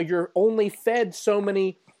only fed so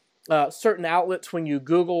many certain outlets when you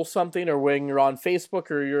Google something, or when you're on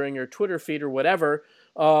Facebook, or you're in your Twitter feed or whatever.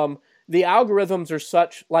 The algorithms are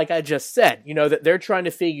such, like I just said, that they're trying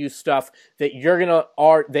to feed you stuff that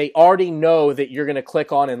they already know that you're gonna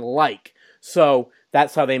click on and like. So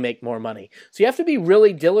that's how they make more money. So you have to be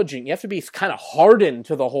really diligent. You have to be kind of hardened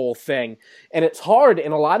to the whole thing. And it's hard,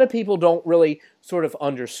 and a lot of people don't really sort of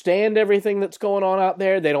understand everything that's going on out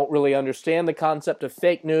there. They don't really understand the concept of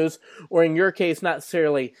fake news, or in your case, not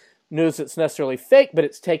necessarily news that's necessarily fake, but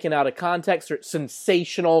it's taken out of context, or it's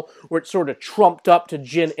sensational, or it's sort of trumped up to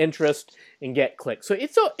gin interest and get clicks. So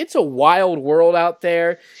it's a wild world out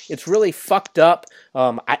there. It's really fucked up.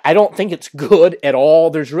 I don't think it's good at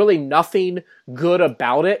all. There's really nothing good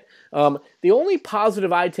about it. The only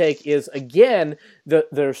positive I take is, again,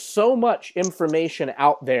 there's so much information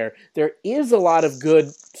out there. There is a lot of good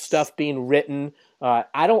stuff being written.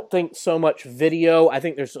 I don't think so much video. I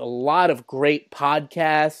think there's a lot of great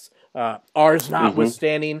podcasts. Ours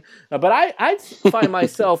notwithstanding. But I find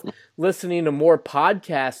myself listening to more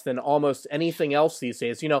podcasts than almost anything else these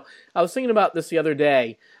days. I was thinking about this the other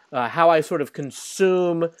day, how I sort of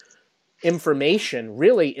consume information.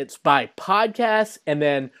 Really, it's by podcasts and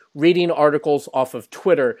then reading articles off of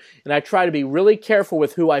Twitter. And I try to be really careful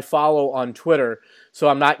with who I follow on Twitter, so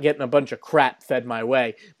I'm not getting a bunch of crap fed my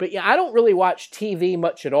way. But yeah, I don't really watch TV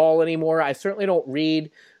much at all anymore. I certainly don't read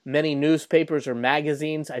many newspapers or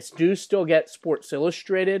magazines. I do still get Sports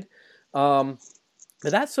Illustrated, but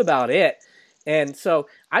that's about it. And so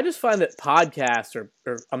I just find that podcasts are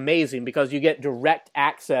amazing because you get direct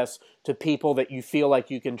access to people that you feel like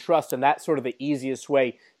you can trust, and that's sort of the easiest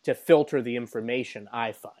way to filter the information,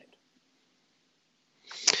 I find.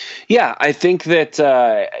 Yeah, I think that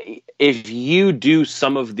if you do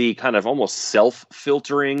some of the kind of almost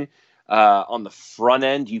self-filtering on the front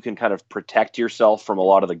end, you can kind of protect yourself from a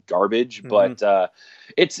lot of the garbage. Mm-hmm. But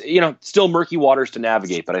it's still murky waters to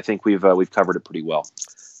navigate. But I think we've covered it pretty well.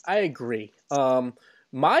 I agree.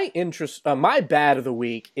 My bad of the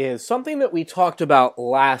week is something that we talked about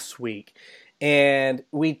last week. And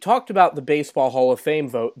we talked about the Baseball Hall of Fame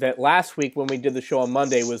vote that last week when we did the show on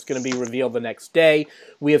Monday was going to be revealed the next day.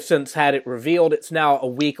 We have since had it revealed. It's now a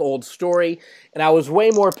week-old story. And I was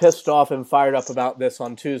way more pissed off and fired up about this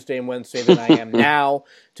on Tuesday and Wednesday than I am now,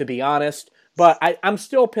 to be honest. But I'm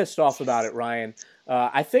still pissed off about it, Ryan.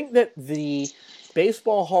 I think that the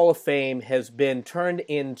Baseball Hall of Fame has been turned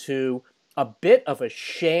into a bit of a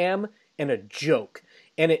sham and a joke.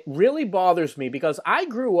 And it really bothers me because I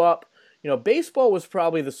grew up, baseball was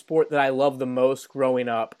probably the sport that I loved the most growing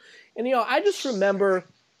up. And, I just remember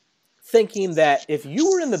thinking that if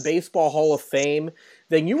you were in the Baseball Hall of Fame,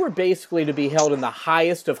 then you were basically to be held in the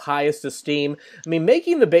highest of highest esteem. I mean,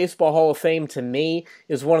 making the Baseball Hall of Fame, to me,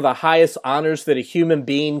 is one of the highest honors that a human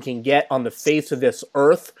being can get on the face of this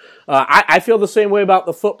earth. I feel the same way about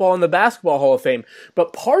the Football and the Basketball Hall of Fame.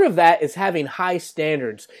 But part of that is having high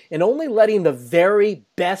standards and only letting the very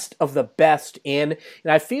best of the best in.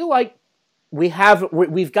 And I feel like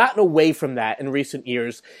we've gotten away from that in recent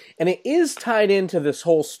years, and it is tied into this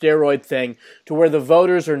whole steroid thing to where the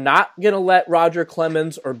voters are not going to let Roger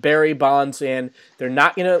Clemens or Barry Bonds in. They're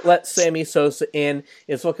not going to let Sammy Sosa in.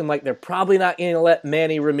 It's looking like they're probably not going to let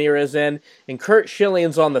Manny Ramirez in, and Curt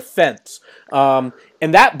Schilling's on the fence.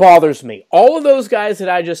 And that bothers me. All of those guys that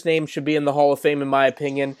I just named should be in the Hall of Fame, in my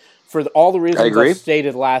opinion, for all the reasons I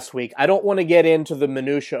stated last week. I don't want to get into the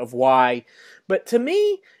minutia of why, but to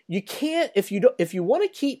me, you can't, if you want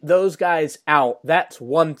to keep those guys out, that's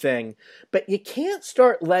one thing, but you can't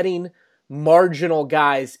start letting marginal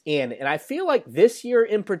guys in. And I feel like this year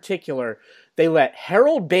in particular, they let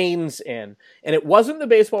Harold Baines in, and it wasn't the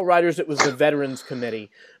baseball writers, it was the Veterans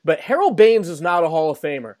Committee. But Harold Baines is not a Hall of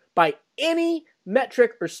Famer by any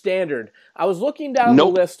metric or standard. I was looking down the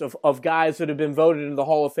list of guys that have been voted into the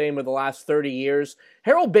Hall of Fame in the last 30 years.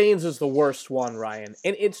 Harold Baines is the worst one, Ryan.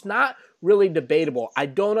 And it's not really debatable. I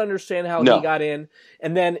don't understand how he got in.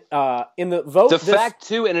 And then in the vote... fact,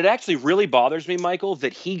 too, and it actually really bothers me, Michael,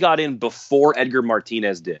 that he got in before Edgar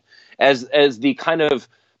Martinez did. As the kind of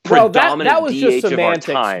predominant that was DH just of our semantics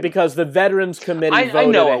time. Because the Veterans Committee voted I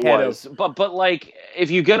know ahead it was, but like, if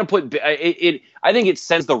you're going to put... I think it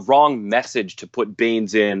sends the wrong message to put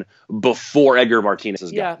Baines in before Edgar Martinez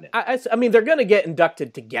has gotten in. I mean, they're going to get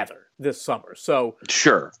inducted together this summer, so...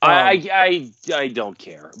 Sure. I don't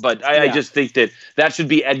care, but I just think that should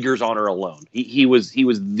be Edgar's honor alone. He was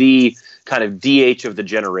the kind of DH of the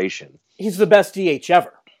generation. He's the best DH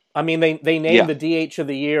ever. I mean, they named the DH of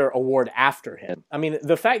the Year award after him. I mean,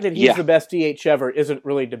 the fact that he's the best DH ever isn't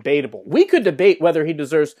really debatable. We could debate whether he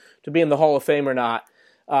deserves to be in the Hall of Fame or not.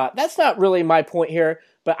 That's not really my point here,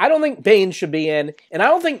 but I don't think Baines should be in, and I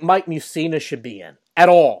don't think Mike Mussina should be in at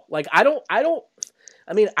all. Like, I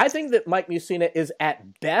think that Mike Mussina is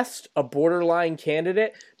at best a borderline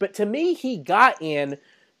candidate, but to me, he got in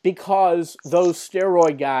because those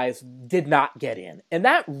steroid guys did not get in, and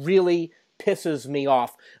that really pisses me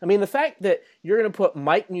off. I mean, the fact that you're going to put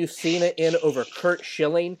Mike Mussina in over Curt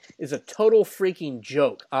Schilling is a total freaking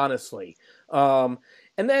joke, honestly.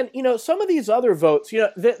 And then, some of these other votes,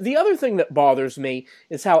 the other thing that bothers me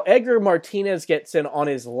is how Edgar Martinez gets in on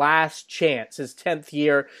his last chance, his 10th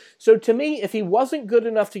year. So to me, if he wasn't good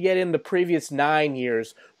enough to get in the previous 9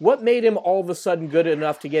 years, what made him all of a sudden good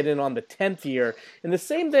enough to get in on the 10th year? And the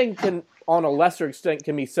same thing on a lesser extent,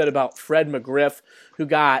 can be said about Fred McGriff, who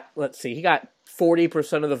got, he got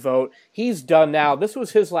 40% of the vote. He's done now. This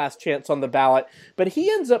was his last chance on the ballot, but he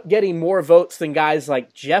ends up getting more votes than guys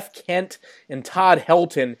like Jeff Kent and Todd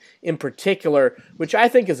Helton in particular, which I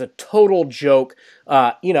think is a total joke.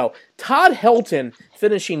 Todd Helton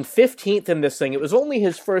finishing 15th in this thing. It was only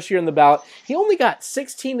his first year in the ballot. He only got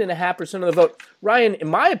 16.5% of the vote. Ryan, in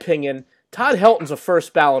my opinion, Todd Helton's a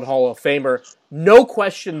first ballot Hall of Famer. No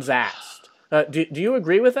questions asked. Do you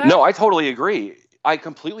agree with that? No, I totally agree. I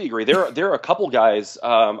completely agree. There are a couple guys.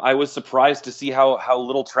 I was surprised to see how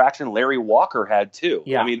little traction Larry Walker had too.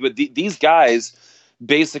 Yeah. I mean, but these guys,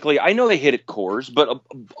 basically, I know they hit at Coors, but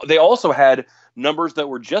they also had numbers that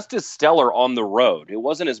were just as stellar on the road. It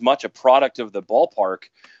wasn't as much a product of the ballpark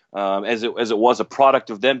as it was a product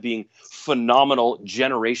of them being phenomenal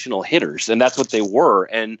generational hitters, and that's what they were.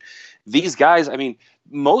 And these guys, I mean,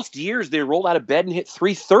 most years they rolled out of bed and hit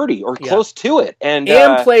 330 or close to it, and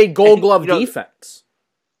played Gold Glove defense.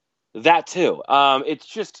 That too. It's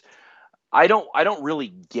just I don't really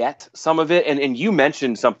get some of it, and you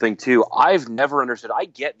mentioned something too. I've never understood. I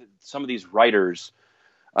get that some of these writers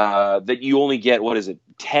that you only get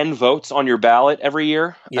 10 votes on your ballot every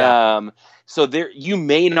year. Yeah. So you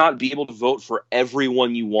may not be able to vote for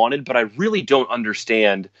everyone you wanted, but I really don't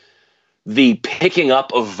understand the picking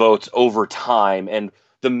up of votes over time and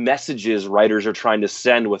the messages writers are trying to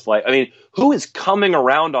send with, who is coming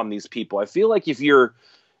around on these people? I feel like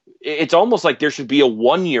it's almost like there should be a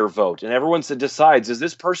 1-year vote and everyone decides, is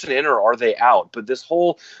this person in or are they out? But this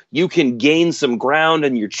whole, you can gain some ground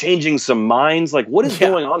and you're changing some minds. Like, what is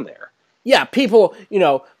going on there? Yeah, people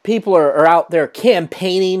are out there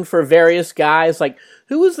campaigning for various guys. Like,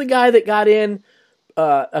 who was the guy that got in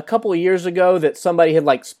a couple of years ago that somebody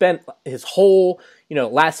had spent his whole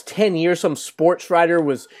last 10 years? Some sports writer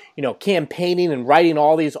was campaigning and writing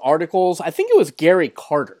all these articles. I think it was Gary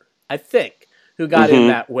Carter, who got in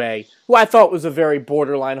that way, who I thought was a very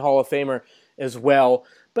borderline Hall of Famer as well.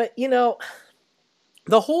 But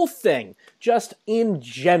the whole thing just in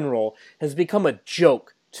general has become a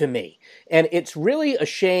joke to me, and it's really a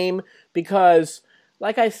shame because,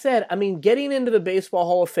 like I said, I mean, getting into the Baseball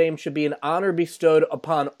Hall of Fame should be an honor bestowed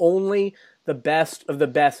upon only the best of the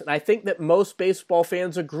best. And I think that most baseball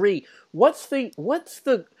fans agree. What's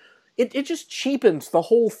the it just cheapens the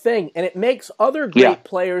whole thing, and it makes other great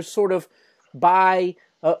players sort of by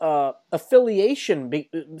affiliation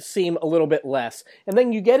seem a little bit less. And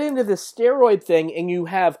then you get into the steroid thing, and you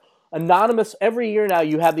have anonymous, every year now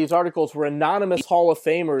you have these articles where anonymous Hall of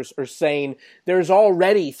Famers are saying there's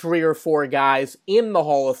already 3 or 4 guys in the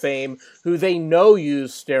Hall of Fame who they know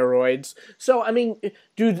use steroids. So, I mean,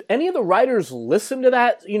 do any of the writers listen to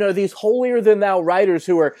that? You know, these holier-than-thou writers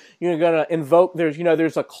who are, going to invoke,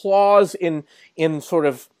 there's a clause in sort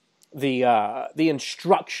of the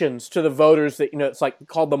instructions to the voters that, it's like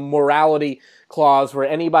called the morality clause, where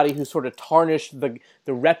anybody who sort of tarnished the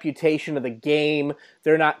reputation of the game,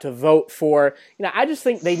 they're not to vote for. I just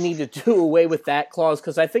think they need to do away with that clause,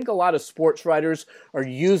 because I think a lot of sports writers are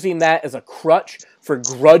using that as a crutch for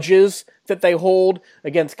grudges that they hold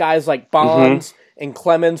against guys like Bonds and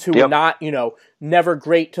Clemens, who were not, never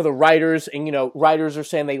great to the writers. And, writers are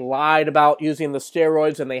saying they lied about using the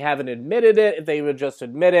steroids and they haven't admitted it. If they would just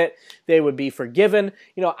admit it, they would be forgiven.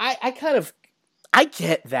 I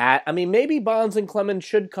get that. I mean, maybe Bonds and Clemens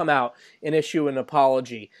should come out and issue an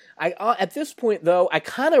apology. At this point, though, I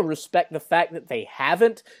kind of respect the fact that they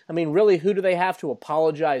haven't. I mean, really, who do they have to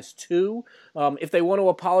apologize to? If they want to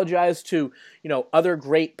apologize to, other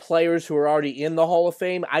great players who are already in the Hall of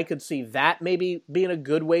Fame, I could see that maybe being a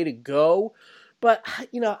good way to go. But,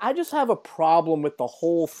 I just have a problem with the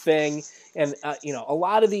whole thing. And, a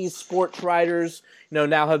lot of these sports writers,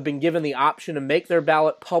 now have been given the option to make their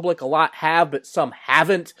ballot public. A lot have, but some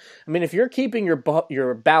haven't. I mean, if you're keeping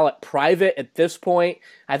your ballot private at this point,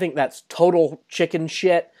 I think that's total chicken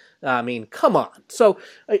shit. I mean, come on. So,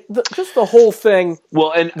 just the whole thing.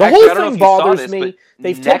 Well, and the whole thing bothers me.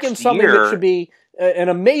 They've taken something that should be an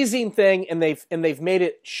amazing thing, and they've made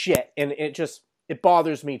it shit, and it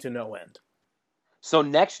bothers me to no end. So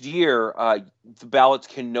next year, the ballots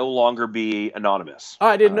can no longer be anonymous. Oh,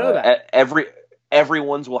 I didn't know that.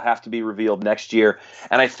 Everyone's will have to be revealed next year.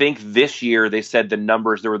 And I think this year they said there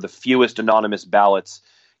were the fewest anonymous ballots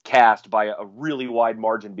cast by a really wide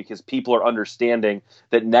margin, because people are understanding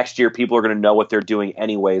that next year people are going to know what they're doing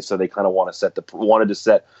anyway. So they kind of wanted to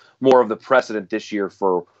set more of the precedent this year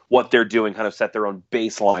for what they're doing, kind of set their own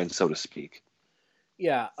baseline, so to speak.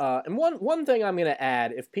 Yeah, and one thing I'm going to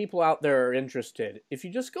add, if people out there are interested, if you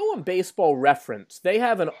just go on Baseball Reference, they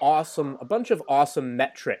have a bunch of awesome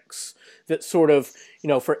metrics that sort of,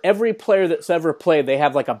 for every player that's ever played, they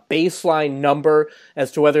have like a baseline number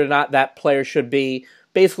as to whether or not that player should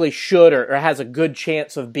or has a good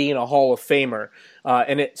chance of being a Hall of Famer.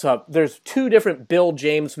 And there's 2 different Bill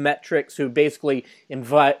James metrics who basically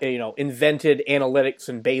invented analytics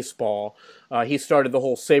in baseball. He started the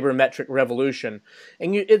whole sabermetric revolution.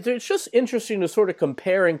 And it's just interesting to sort of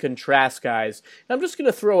compare and contrast guys. And I'm just going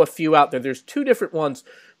to throw a few out there. There's 2 different ones.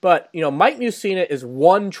 But, Mike Mussina is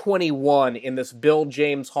 121 in this Bill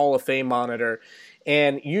James Hall of Fame monitor.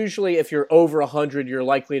 And usually if you're over 100, you're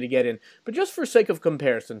likely to get in. But just for sake of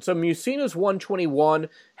comparison, so Mussina's 121,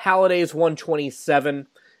 Halliday's 127,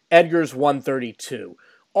 Edgar's 132.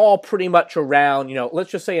 All pretty much around,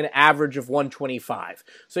 let's just say an average of 125.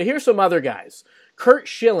 So here's some other guys. Curt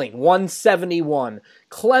Schilling, 171.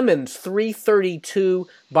 Clemens, 332.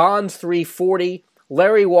 Bonds, 340.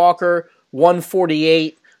 Larry Walker,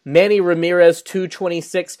 148. Manny Ramirez,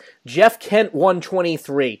 226. Jeff Kent,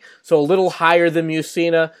 123. So a little higher than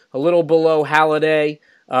Mussina, a little below Halladay.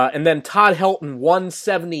 And then Todd Helton,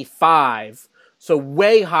 175. So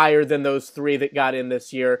way higher than those 3 that got in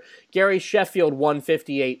this year. Gary Sheffield,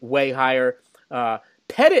 158, way higher.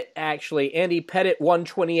 Pettit, actually, Andy Pettit,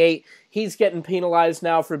 128. He's getting penalized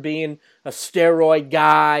now for being a steroid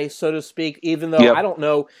guy, so to speak, even though I don't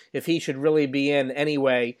know if he should really be in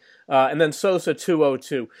anyway. And then Sosa,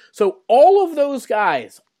 202. So all of those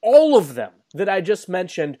guys, all of them that I just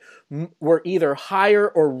mentioned, were either higher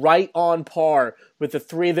or right on par with the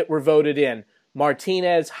 3 that were voted in.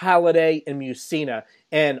 Martinez, Halladay, and Mussina.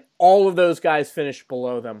 And all of those guys finished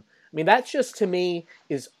below them. I mean, that just, to me,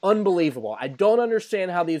 is unbelievable. I don't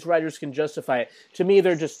understand how these writers can justify it. To me,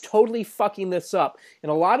 they're just totally fucking this up. And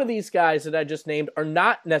a lot of these guys that I just named are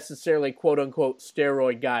not necessarily quote-unquote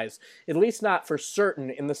steroid guys. At least not for certain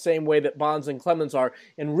in the same way that Bonds and Clemens are.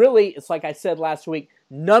 And really, it's like I said last week,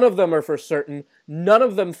 none of them are for certain. None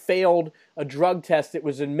of them failed a drug test that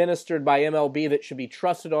was administered by MLB that should be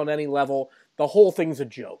trusted on any level. The whole thing's a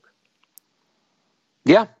joke.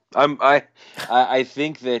 Yeah, I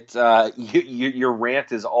think that your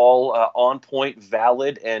rant is all on point,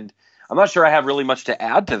 valid, and I'm not sure I have really much to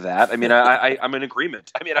add to that. I mean, I'm in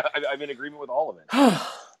agreement. I mean, I'm in agreement with all of it.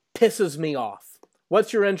 Pisses me off.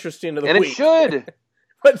 What's your interesting of the week? And it should.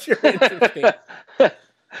 What's your interesting?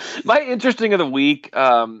 My interesting of the week,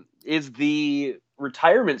 is the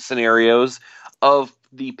retirement scenarios of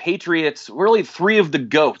the Patriots, really three of the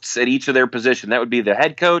GOATs at each of their position. That would be the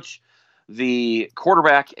head coach, the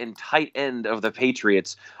quarterback, and tight end of the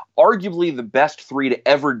Patriots. Arguably the best three to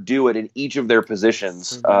ever do it in each of their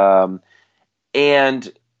positions. Mm-hmm.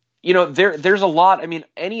 And, you know, there's a lot. I mean,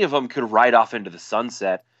 any of them could ride off into the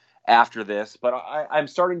sunset after this, but I'm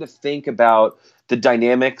starting to think about the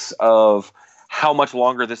dynamics of how much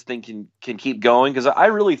longer this thing can keep going, because I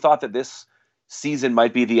really thought that this season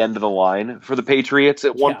might be the end of the line for the Patriots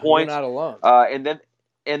at one point. You're not alone.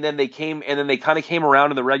 And then they kind of came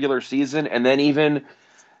around in the regular season, and then even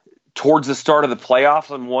towards the start of the playoffs,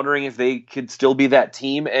 I'm wondering if they could still be that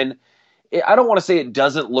team. And I don't want to say it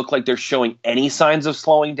doesn't look like they're showing any signs of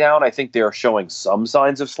slowing down. I think they are showing some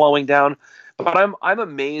signs of slowing down. But I'm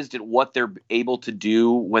amazed at what they're able to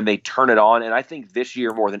do when they turn it on. And I think this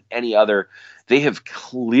year, more than any other, they have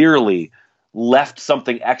clearly left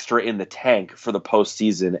something extra in the tank for the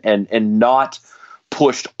postseason and not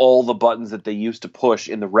pushed all the buttons that they used to push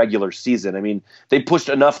in the regular season. I mean, they pushed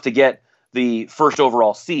enough to get the first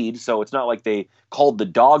overall seed, so it's not like they called the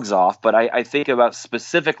dogs off. But I think about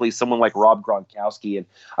specifically someone like Rob Gronkowski, and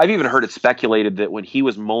I've even heard it speculated that when he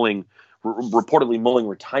was reportedly mulling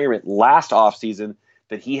retirement last offseason,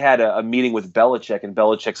 that he had a meeting with Belichick, and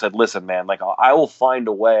Belichick said, listen, man, like, I will find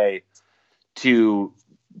a way to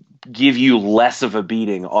give you less of a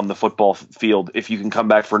beating on the football field if you can come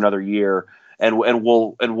back for another year, and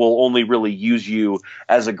we'll only really use you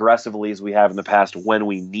as aggressively as we have in the past when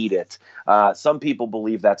we need it. Some people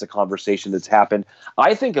believe that's a conversation that's happened.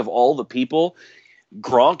 I think of all the people,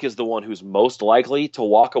 Gronk is the one who's most likely to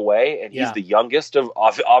walk away, and he's the youngest of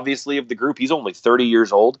obviously of the group. He's only 30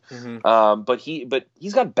 years old, but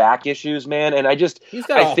he's got back issues, man. And I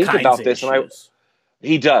think about this, and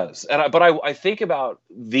he does, but I think about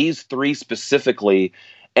these three specifically,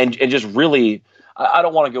 and just really, I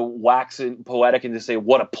don't want to go waxing poetic and just say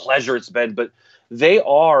what a pleasure it's been, but they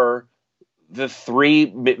are the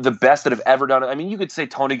best that have ever done it. I mean, you could say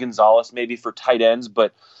Tony Gonzalez maybe for tight ends,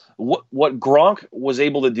 but what Gronk was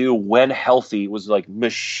able to do when healthy was like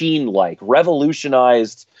machine-like,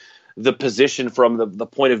 revolutionized the position from the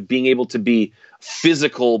point of being able to be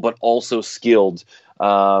physical but also skilled.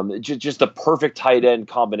 Just the perfect tight end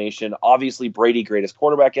combination. Obviously, Brady, greatest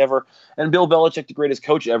quarterback ever, and Bill Belichick, the greatest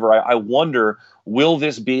coach ever. I wonder, will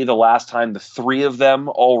this be the last time the three of them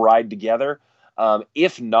all ride together?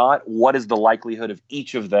 If not, what is the likelihood of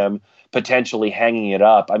each of them potentially hanging it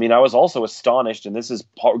up? I mean, I was also astonished, and this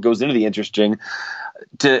goes into the interesting,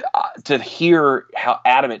 to hear how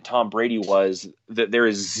adamant Tom Brady was that there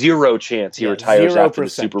is zero chance he retires after the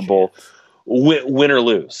Super Bowl. Win or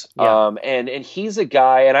lose. Yeah. And he's a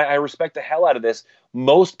guy, and I respect the hell out of this.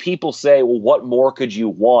 Most people say, well, what more could you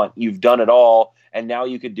want? You've done it all, and now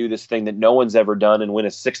you could do this thing that no one's ever done and win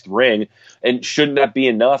a sixth ring. And shouldn't that be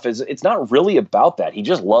enough? It's not really about that. He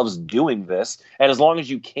just loves doing this. And as long as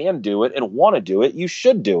you can do it and want to do it, you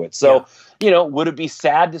should do it. So, would it be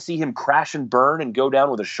sad to see him crash and burn and go down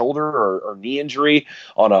with a shoulder or knee injury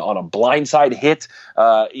on a blindside hit,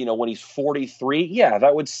 when he's 43? Yeah,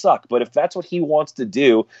 that would suck. But if that's what he wants to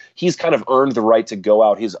do, he's kind of earned the right to go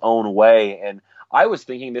out his own way. And I was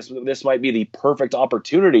thinking this might be the perfect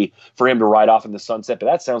opportunity for him to ride off in the sunset, but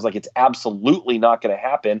that sounds like it's absolutely not going to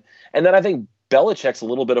happen. And then I think Belichick's a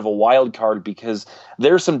little bit of a wild card because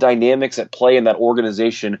there's some dynamics at play in that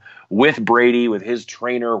organization with Brady, with his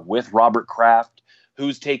trainer, with Robert Kraft,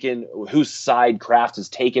 whose side Kraft has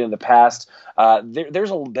taken in the past.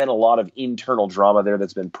 There's been a lot of internal drama there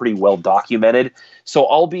that's been pretty well documented. So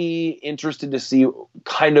I'll be interested to see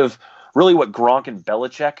kind of really what Gronk and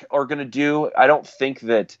Belichick are going to do. I don't think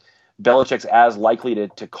that Belichick's as likely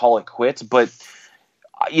to call it quits, but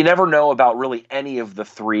you never know about really any of the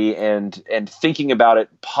three, and thinking about it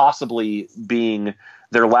possibly being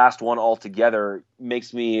their last one altogether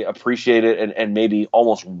makes me appreciate it and maybe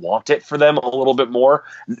almost want it for them a little bit more,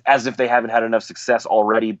 as if they haven't had enough success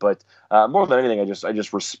already. But more than anything, I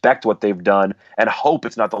just respect what they've done and hope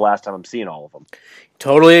it's not the last time I'm seeing all of them.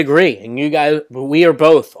 Totally agree. And you guys, we are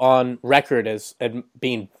both on record as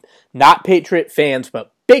being not Patriot fans,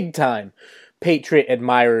 but big time Patriot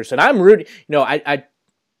admirers. And I'm rooting. I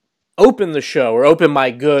open the show or open my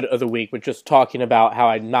good of the week with just talking about how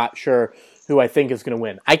I'm not sure who I think is going to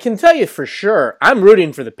win. I can tell you for sure I'm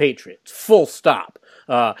rooting for the Patriots, full stop.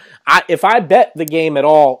 If I bet the game at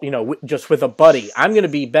all, just with a buddy, I'm going to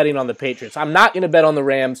be betting on the Patriots. I'm not going to bet on the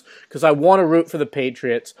Rams because I want to root for the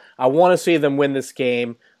Patriots. I want to see them win this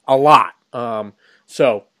game a lot.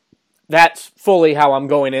 So that's fully how I'm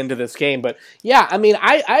going into this game. But yeah, I mean,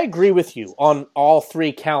 I agree with you on all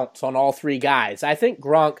three counts, on all three guys. I think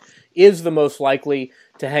Gronk is the most likely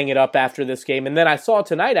to hang it up after this game. And then I saw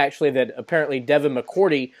tonight, actually, that apparently Devin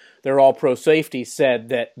McCourty, their all-pro safety, said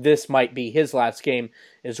that this might be his last game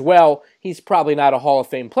as well. He's probably not a Hall of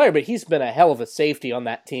Fame player, but he's been a hell of a safety on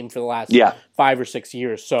that team for the last 5 or 6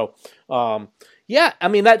 years. So, yeah, I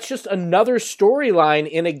mean, that's just another storyline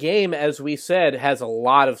in a game, as we said, has a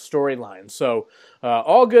lot of storylines. So,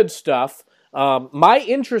 all good stuff. My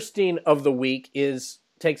interesting of the week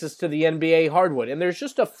takes us to the NBA hardwood. And there's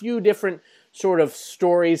just a few different sort of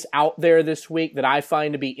stories out there this week that I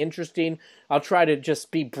find to be interesting. I'll try to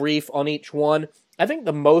just be brief on each one. I think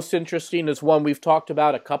the most interesting is one we've talked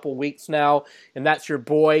about a couple weeks now, and that's your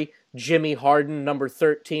boy, Jimmy Harden, number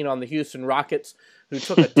 13 on the Houston Rockets, who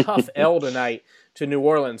took a tough L tonight to New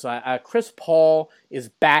Orleans. Chris Paul is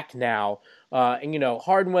back now. And,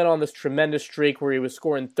 Harden went on this tremendous streak where he was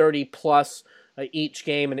scoring 30-plus each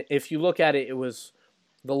game. And if you look at it, it was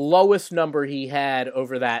the lowest number he had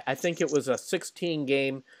over that. I think it was a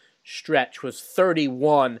 16-game stretch, was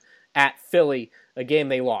 31 at Philly, a game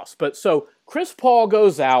they lost. But so Chris Paul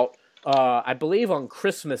goes out, I believe on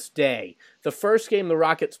Christmas Day. The first game the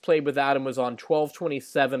Rockets played without him was on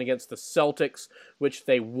 12/27 against the Celtics, which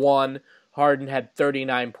they won. Harden had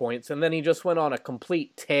 39 points, and then he just went on a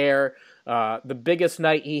complete tear. The biggest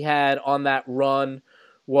night he had on that run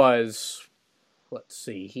was, let's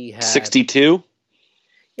see, he had 62.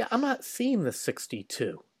 Yeah, I'm not seeing the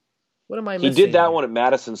 62. What am I missing? He did that one at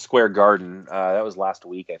Madison Square Garden. That was last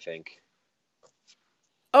week, I think.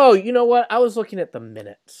 Oh, you know what? I was looking at the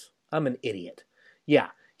minutes. I'm an idiot. Yeah,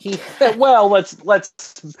 Well, let's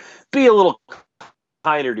be a little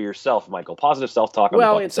kinder to yourself, Michael. Positive self-talk.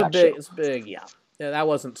 Well, it's big. Yeah, that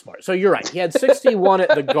wasn't smart. So you're right. He had 61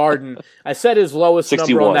 at the Garden. I said his lowest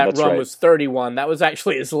number on that run was 31. That was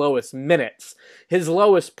actually his lowest minutes. His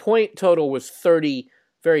lowest point total was 30.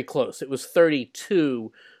 Very close. It was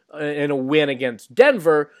 32 in a win against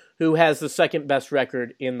Denver, who has the second best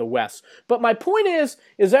record in the West. But my point is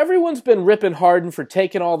everyone's been ripping Harden for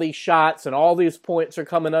taking all these shots, and all these points are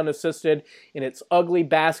coming unassisted, and it's ugly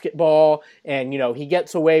basketball, and, he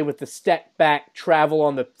gets away with the step back travel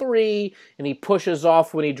on the three, and he pushes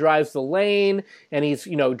off when he drives the lane, and he's,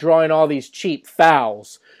 drawing all these cheap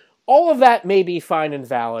fouls. All of that may be fine and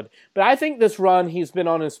valid, but I think this run he's been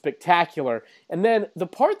on is spectacular. And then the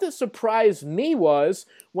part that surprised me was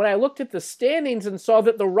when I looked at the standings and saw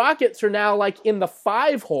that the Rockets are now like in the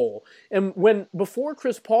 5 hole. And before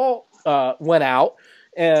Chris Paul went out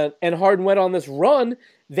and Harden went on this run,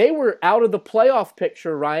 they were out of the playoff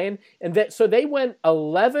picture, Ryan. And so they went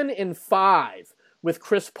 11-5 with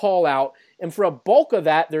Chris Paul out. And for a bulk of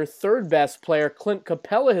that, their third best player, Clint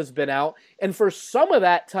Capella, has been out. And for some of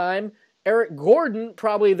that time, Eric Gordon,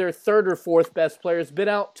 probably their third or fourth best player, has been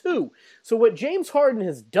out too. So what James Harden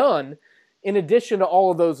has done, in addition to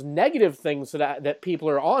all of those negative things that people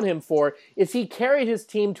are on him for, is he carried his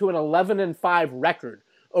team to an 11-5 record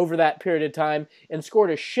over that period of time and scored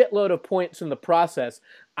a shitload of points in the process.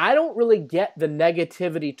 I don't really get the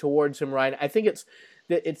negativity towards him, Ryan. I think it's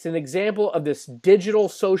an example of this digital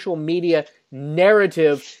social media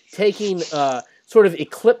narrative taking, sort of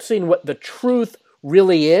eclipsing what the truth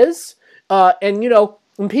really is. And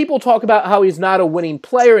when people talk about how he's not a winning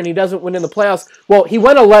player and he doesn't win in the playoffs, well, he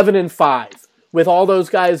went 11-5 with all those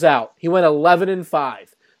guys out. He went 11-5.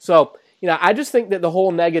 So, I just think that the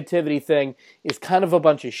whole negativity thing is kind of a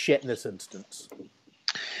bunch of shit in this instance.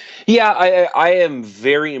 Yeah, I am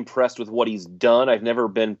very impressed with what he's done. I've never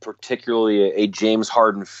been particularly a James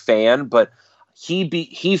Harden fan, but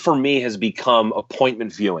he for me has become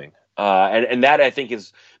appointment viewing. And that, I think,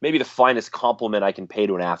 is maybe the finest compliment I can pay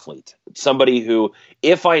to an athlete. Somebody who,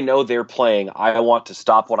 if I know they're playing, I want to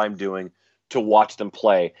stop what I'm doing to watch them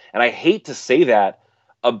play. And I hate to say that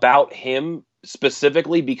about him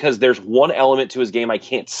specifically because there's one element to his game I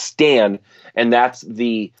can't stand, and that's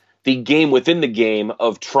the game within the game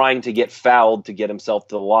of trying to get fouled to get himself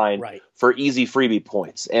to the line for easy freebie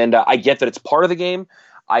points. And I get that it's part of the game.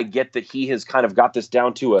 I get that he has kind of got this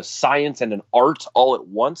down to a science and an art all at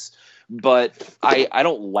once, but I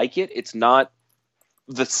don't like it. It's not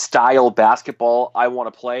the style basketball I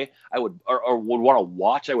want to play. I would want to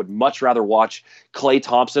watch. I would much rather watch Klay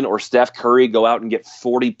Thompson or Steph Curry go out and get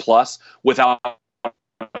 40 plus without a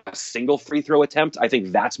single free throw attempt. I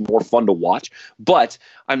think that's more fun to watch, but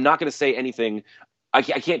I'm not going to say anything. I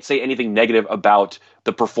can't say anything negative about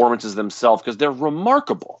the performances themselves because they're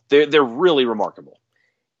remarkable. They're really remarkable.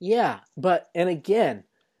 Yeah, and again,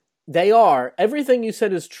 They are. Everything you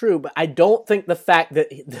said is true, but I don't think the fact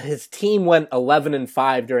that his team went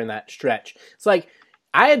 11-5 during that stretch. It's like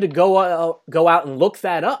I had to go out and look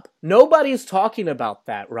that up. Nobody's talking about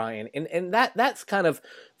that, Ryan, and that's kind of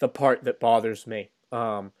the part that bothers me.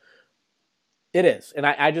 It is, and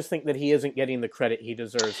I just think that he isn't getting the credit he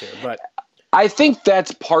deserves here. But I think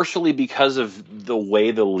that's partially because of the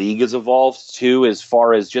way the league has evolved too, as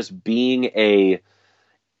far as just being a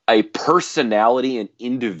personality and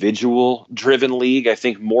individual driven league. I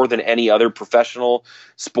think more than any other professional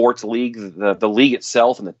sports league, the league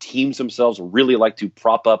itself and the teams themselves really like to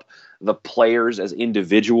prop up the players as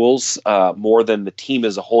individuals more than the team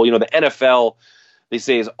as a whole. The NFL, they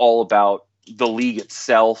say, is all about the league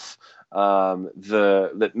itself.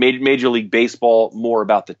 The Major League Baseball more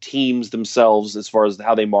about the teams themselves as far as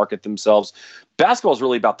how they market themselves. Basketball is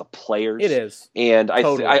really about the players. It is, and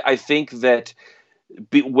totally. I think that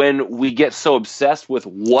when we get so obsessed with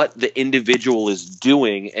what the individual is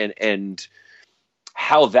doing and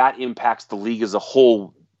how that impacts the league as a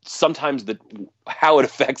whole, sometimes how it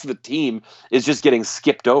affects the team is just getting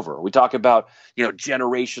skipped over. We talk about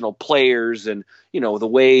generational players and the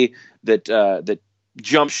way that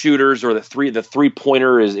jump shooters or the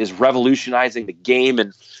three-pointer is revolutionizing the game,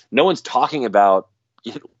 and no one's talking about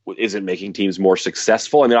is it making teams more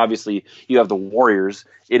successful. I mean, obviously you have the Warriors,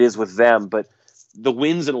 it is with them, but the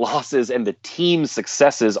wins and losses and the team's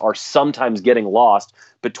successes are sometimes getting lost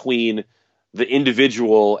between the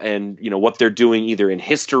individual and what they're doing either in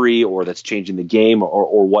history or that's changing the game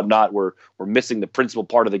or whatnot. We're missing the principal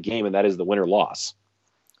part of the game, and that is the win or loss.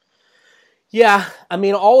 Yeah, I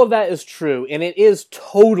mean, all of that is true, and it is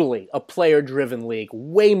totally a player-driven league,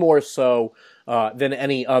 way more so than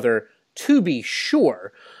any other, to be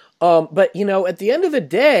sure. But, at the end of the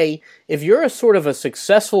day, if you're a sort of a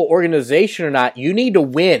successful organization or not, you need to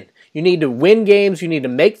win. You need to win games, you need to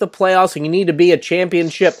make the playoffs, and you need to be a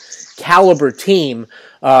championship caliber team.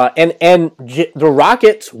 And the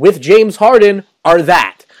Rockets with James Harden are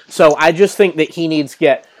that. So I just think that he needs to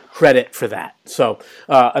get credit for that. So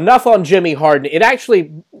enough on Jimmy Harden. It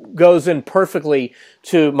actually goes in perfectly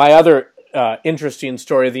to my other interesting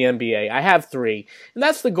story of the NBA. I have three, and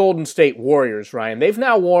that's the Golden State Warriors, Ryan. They've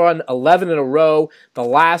now won 11 in a row. The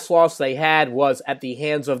last loss they had was at the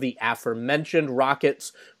hands of the aforementioned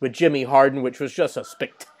Rockets with Jimmy Harden, which was just a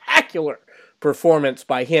spectacular performance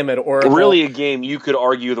by him at Oracle. Really a game you could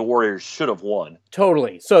argue the Warriors should have won.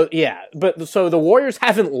 Totally. So, yeah. So the Warriors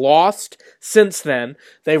haven't lost since then.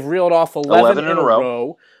 They've reeled off 11 in a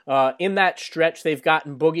row. In that stretch, they've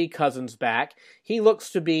gotten Boogie Cousins back. He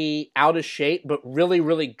looks to be out of shape, but really,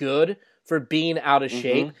 really good for being out of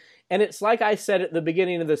shape. And it's like I said at the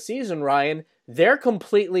beginning of the season, Ryan, they're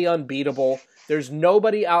completely unbeatable. There's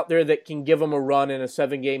nobody out there that can give them a run in a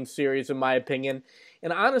 7-game series, in my opinion.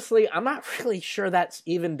 And honestly, I'm not really sure that's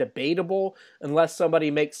even debatable unless somebody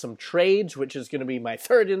makes some trades, which is going to be my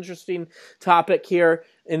third interesting topic here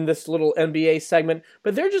in this little NBA segment.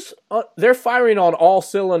 But they're firing on all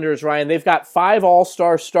cylinders, Ryan. They've got 5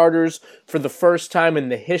 all-star starters for the first time in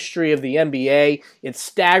the history of the NBA. It's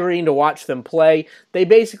staggering to watch them play. They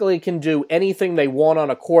basically can do anything they want on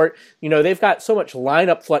a court. They've got so much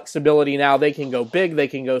lineup flexibility now. They can go big, they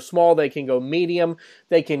can go small, they can go medium,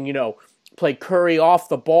 they can, play Curry off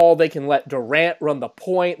the ball. They can let Durant run the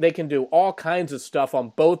point. They can do all kinds of stuff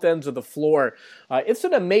on both ends of the floor. It's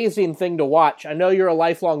an amazing thing to watch. I know you're a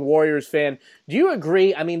lifelong Warriors fan. Do you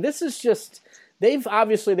agree? I mean, this is just, they've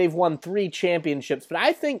won 3 championships, but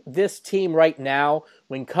I think this team right now,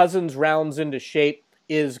 when Cousins rounds into shape,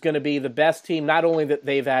 is going to be the best team, not only that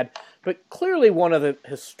they've had, but clearly one of the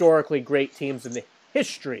historically great teams in the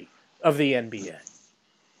history of the NBA.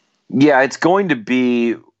 Yeah, it's going to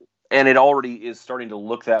be, and it already is starting to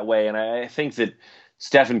look that way. And I think that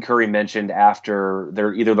Stephen Curry mentioned after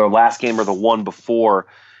either their last game or the one before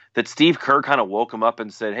that Steve Kerr kind of woke him up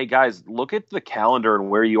and said, hey, guys, look at the calendar and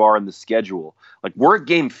where you are in the schedule. Like, we're at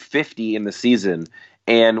game 50 in the season,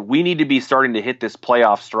 and we need to be starting to hit this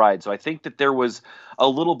playoff stride. So I think that there was a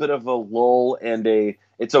little bit of a lull and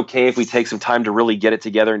it's okay if we take some time to really get it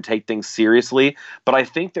together and take things seriously. But I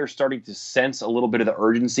think they're starting to sense a little bit of the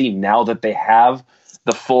urgency now that they have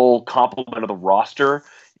the full complement of the roster,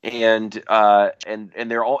 and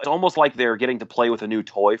they're all, it's almost like they're getting to play with a new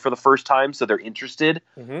toy for the first time, so they're interested.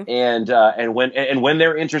 And when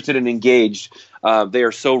they're interested and engaged, they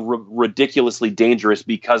are so ridiculously dangerous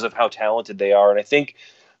because of how talented they are. And I think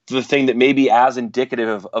the thing that may be as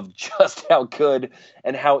indicative of just how good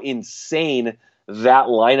and how insane that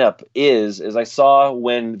lineup is I saw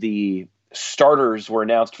when the starters were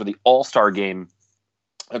announced for the All-Star game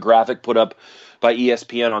a graphic put up by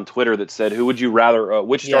ESPN on Twitter that said, "Who would you rather?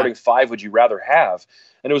 Which starting five would you rather have?"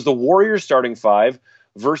 And it was the Warriors starting five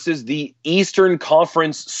versus the Eastern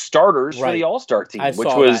Conference starters for the All-Star team, which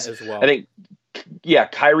was, that as well. I think,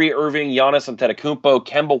 Kyrie Irving, Giannis Antetokounmpo,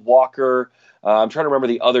 Kemba Walker. I'm trying to remember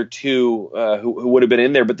the other two who would have been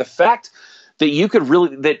in there. But the fact that you could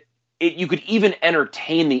you could even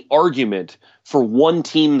entertain the argument for one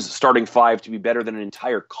team's starting five to be better than an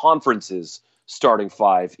entire conference's starting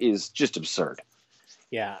five is just absurd.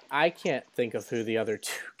 Yeah, I can't think of who the other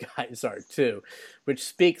two guys are, too, which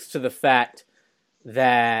speaks to the fact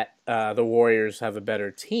that the Warriors have a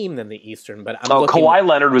better team than the Eastern. But Kawhi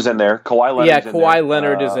Leonard was in there. Kawhi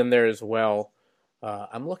Leonard is in there as well.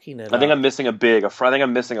 I'm looking at. I think I'm missing a big. I think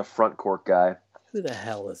I'm missing a front court guy. Who the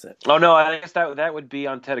hell is it? Oh no, I guess that would be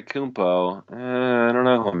Antetokounmpo. I don't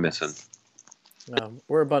know who I'm missing.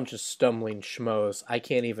 We're a bunch of stumbling schmoes. I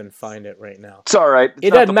can't even find it right now. It's all right.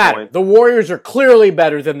 It doesn't matter. Point. The Warriors are clearly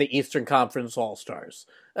better than the Eastern Conference All-Stars.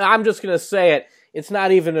 I'm just going to say it. It's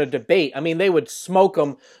not even a debate. I mean, they would smoke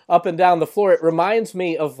them up and down the floor. It reminds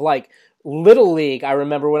me of, like, Little League. I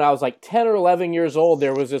remember when I was, like, 10 or 11 years old,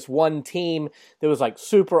 there was this one team that was, like,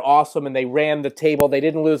 super awesome, and they ran the table. They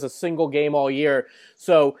didn't lose a single game all year.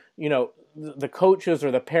 So, the coaches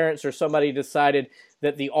or the parents or somebody decided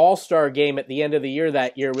that the All-Star game at the end of the year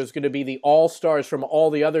that year was going to be the All-Stars from all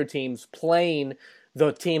the other teams playing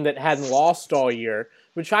the team that hadn't lost all year,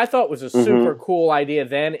 which I thought was a super cool idea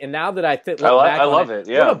then. And now that I love it.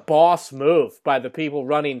 Yeah. What a boss move by the people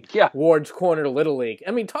running Ward's Corner Little League.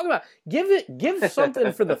 I mean, talk about give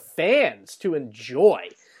something for the fans to enjoy.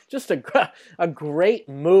 Just a great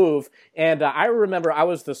move. And I remember I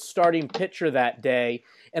was the starting pitcher that day,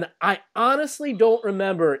 and I honestly don't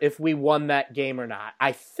remember if we won that game or not.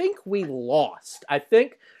 I think we lost. I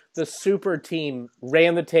think the super team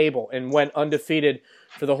ran the table and went undefeated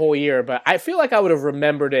for the whole year, but I feel like I would have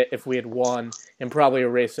remembered it if we had won and probably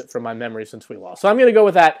erased it from my memory since we lost. So I'm going to go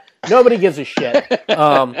with that. Nobody gives a shit.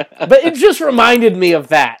 But it just reminded me of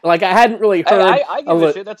that. Like, I hadn't really heard I give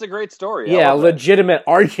a shit. That's a great story. Yeah, a legitimate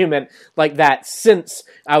argument like that since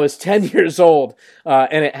I was 10 years old,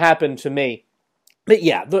 and it happened to me. But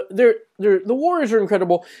yeah, the Warriors are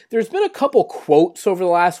incredible. There's been a couple quotes over the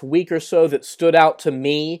last week or so that stood out to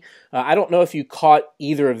me. I don't know if you caught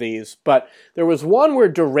either of these, but there was one where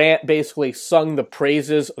Durant basically sung the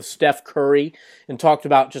praises of Steph Curry and talked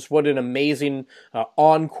about just what an amazing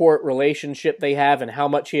on-court relationship they have and how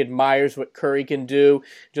much he admires what Curry can do,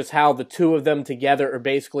 just how the two of them together are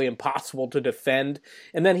basically impossible to defend.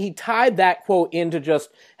 And then he tied that quote into just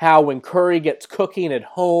how when Curry gets cooking at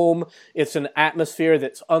home, it's an atmosphere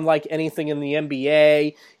that's unlike anything in the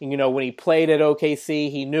NBA. And, when he played at OKC,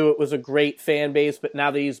 he knew it was a great fan base, but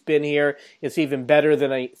now that he's been here, it's even better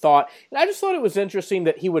than I thought. And I just thought it was interesting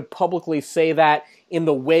that he would publicly say that in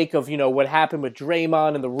the wake of, what happened with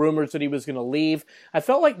Draymond and the rumors that he was going to leave. I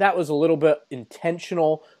felt like that was a little bit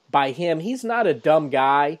intentional by him. He's not a dumb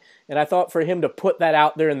guy, and I thought for him to put that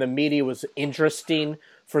out there in the media was interesting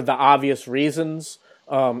for the obvious reasons.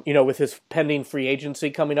 With his pending free agency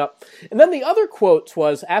coming up. And then the other quotes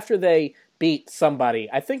was after they beat somebody,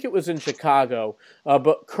 I think it was in Chicago,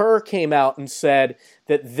 but Kerr came out and said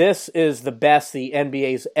that this is the best the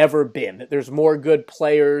NBA's ever been, that there's more good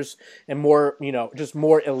players and more, just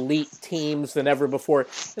more elite teams than ever before.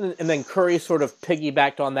 And then Curry sort of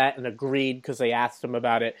piggybacked on that and agreed because they asked him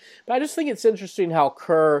about it. But I just think it's interesting how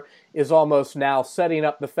Kerr is almost now setting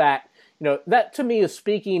up the fact, that to me is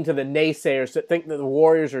speaking to the naysayers that think that the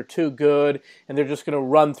Warriors are too good and they're just going to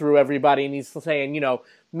run through everybody. And he's saying,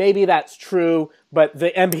 maybe that's true, but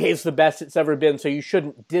the NBA is the best it's ever been, so you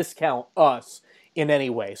shouldn't discount us in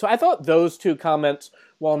any way. So I thought those two comments,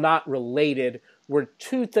 while not related, were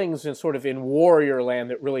two things in Warrior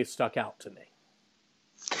land that really stuck out to me.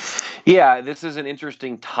 Yeah, this is an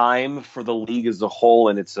interesting time for the league as a whole,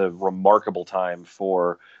 and it's a remarkable time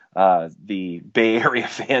for the Bay Area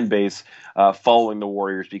fan base following the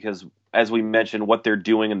Warriors because, as we mentioned, what they're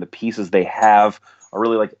doing and the pieces they have are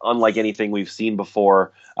really unlike anything we've seen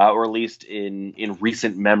before, or at least in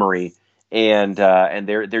recent memory. And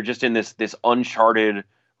they're just in this uncharted,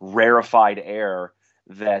 rarefied air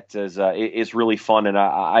that is really fun. And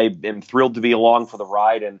I am thrilled to be along for the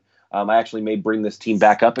ride. And I actually may bring this team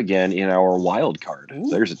back up again in our wild card. Ooh.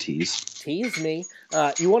 There's a tease. Tease me.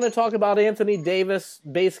 You want to talk about Anthony Davis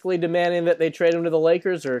basically demanding that they trade him to the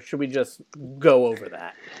Lakers, or should we just go over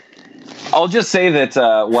that? I'll just say that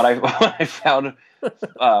what I found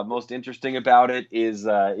most interesting about it is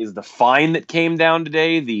the fine that came down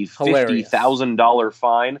today, the $50,000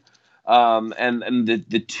 fine, and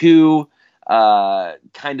the two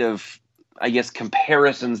kind of I guess,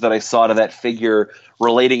 comparisons that I saw to that figure,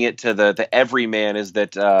 relating it to the everyman, is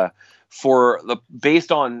that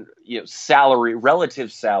based on salary,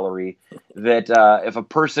 relative salary, that if a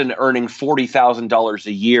person earning $40,000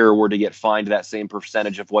 a year were to get fined that same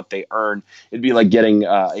percentage of what they earn, it'd be like getting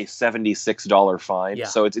a $76 fine. Yeah.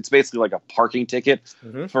 So it's basically like a parking ticket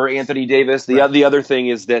for Anthony Davis. The other thing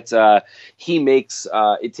is that he makes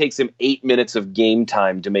it takes him 8 minutes of game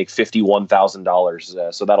time to make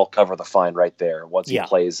 $51,000. So that'll cover the fine right there once he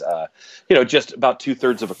plays. Just about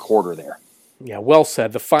 2/3 of a quarter there. Yeah, well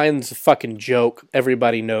said. The fine's a fucking joke.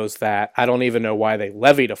 Everybody knows that. I don't even know why they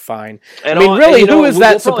levied a fine. And who is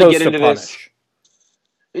that supposed to punish?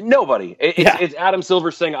 Nobody. It's Adam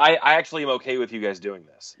Silver saying, I actually am okay with you guys doing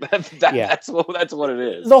this. That's what it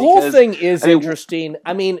is. The whole thing is interesting.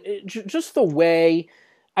 I mean, just the way...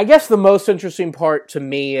 I guess the most interesting part to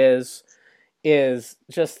me is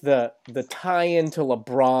just the tie-in to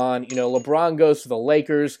LeBron. LeBron goes to the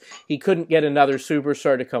Lakers. He couldn't get another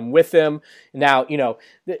superstar to come with him. Now,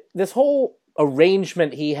 this whole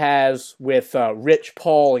arrangement he has with Rich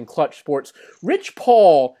Paul and Clutch Sports. Rich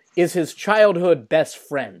Paul is his childhood best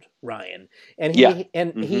friend, Ryan. And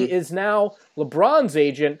he is now LeBron's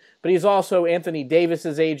agent, but he's also Anthony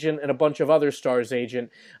Davis's agent and a bunch of other stars'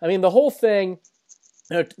 agent. I mean, the whole thing...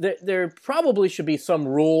 There probably should be some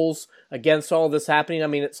rules against all this happening. I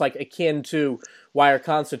mean, it's like akin to why our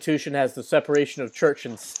Constitution has the separation of church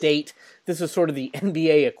and state. This is sort of the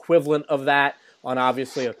NBA equivalent of that on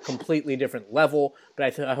obviously a completely different level,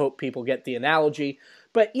 but I hope people get the analogy.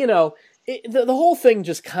 But, the whole thing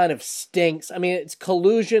just kind of stinks. I mean, it's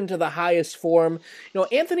collusion to the highest form.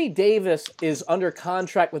 Anthony Davis is under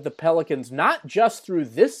contract with the Pelicans, not just through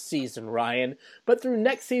this season, Ryan, but through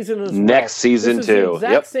next season as well. Next season, this is too. The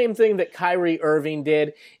exact same thing that Kyrie Irving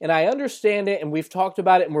did, and I understand it, and we've talked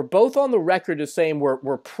about it, and we're both on the record as saying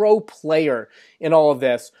we're pro-player in all of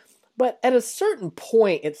this. But at a certain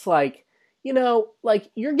point, it's like,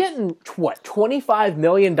 you're getting, $25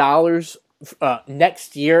 million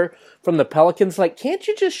next year from the Pelicans. Like, can't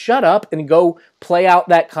you just shut up and go play out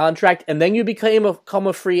that contract and then you become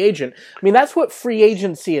a free agent? I mean, that's what free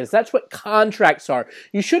agency is. That's what contracts are.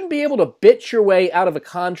 You shouldn't be able to bitch your way out of a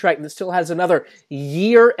contract that still has another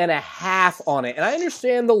year and a half on it. And I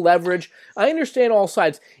understand the leverage. I understand all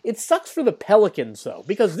sides. It sucks for the Pelicans, though,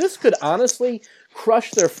 because this could honestly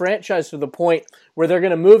crush their franchise to the point where they're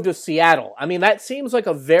going to move to Seattle. I mean, that seems like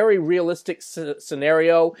a very realistic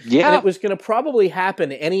scenario. Yeah. And it was going to probably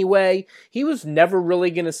happen anyway. He was never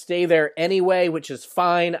really going to stay there anyway, which is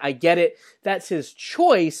fine. I get it. That's his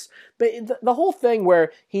choice. But the whole thing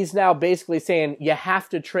where he's now basically saying, you have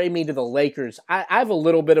to trade me to the Lakers, I have a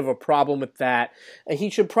little bit of a problem with that. He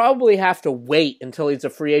should probably have to wait until he's a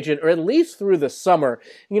free agent, or at least through the summer.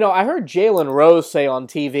 I heard Jalen Rose say on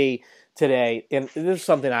TV today, and this is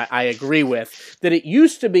something I agree with, that it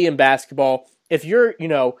used to be in basketball, if you're,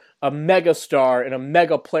 a mega star and a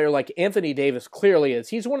mega player like Anthony Davis clearly is,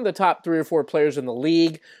 he's one of the top 3 or 4 players in the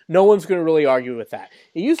league. No one's going to really argue with that.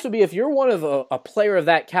 It used to be if you're one of a player of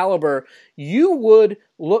that caliber, you would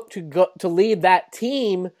look to lead that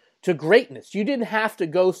team to greatness. You didn't have to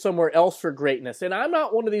go somewhere else for greatness. And I'm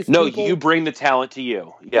not one of these people... No, you bring the talent to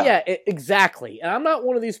you. Yeah, exactly. And I'm not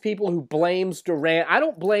one of these people who blames Durant. I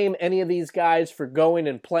don't blame any of these guys for going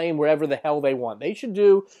and playing wherever the hell they want. They should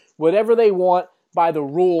do whatever they want by the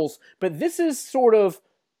rules. But this is sort of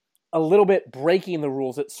a little bit breaking the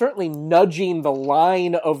rules. It's certainly nudging the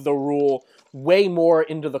line of the rule way more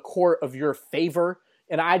into the court of your favor.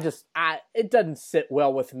 And it doesn't sit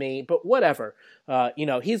well with me, but whatever.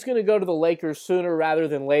 He's going to go to the Lakers sooner rather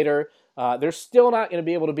than later. They're still not going to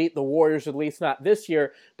be able to beat the Warriors, at least not this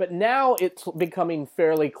year. But now it's becoming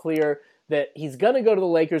fairly clear that he's going to go to the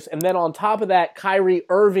Lakers. And then on top of that, Kyrie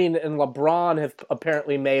Irving and LeBron have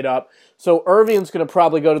apparently made up. So Irving's going to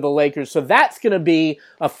probably go to the Lakers. So that's going to be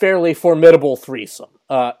a fairly formidable threesome.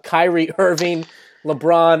 Kyrie Irving,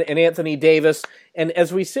 LeBron, and Anthony Davis. And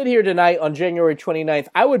as we sit here tonight on January 29th,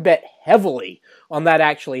 I would bet heavily on that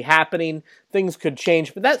actually happening. Things could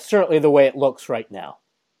change, but that's certainly the way it looks right now.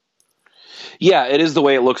 Yeah, it is the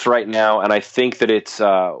way it looks right now, and I think that it's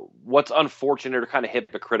what's unfortunate or kind of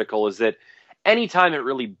hypocritical is that anytime it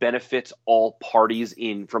really benefits all parties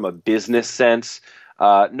from a business sense,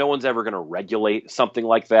 no one's ever going to regulate something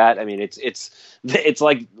like that. I mean, it's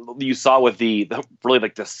like you saw with the really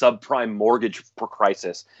like the subprime mortgage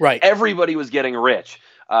crisis. Right. Everybody was getting rich,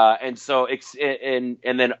 but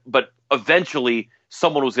eventually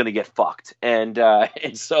someone was going to get fucked, and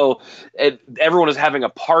so everyone is having a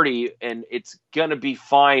party, and it's going to be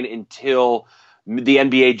fine until the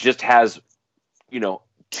NBA just has,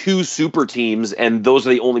 two super teams, and those are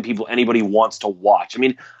the only people anybody wants to watch. I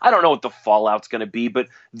mean, I don't know what the fallout's going to be, but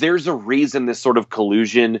there's a reason this sort of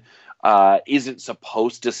collusion isn't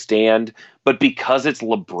supposed to stand. But because it's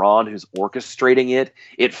LeBron who's orchestrating it,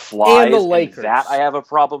 it flies. And the Lakers. And that I have a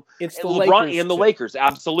problem. It's and the LeBron Lakers and the too. Lakers,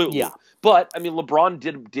 absolutely. Yeah. But I mean,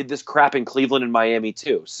 LeBron did this crap in Cleveland and Miami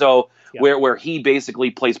too. So where he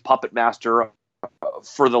basically plays puppet master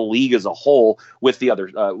for the league as a whole with the other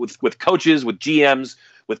with coaches, with GMs,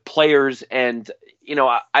 with players, and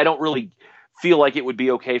I don't really feel like it would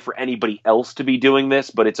be okay for anybody else to be doing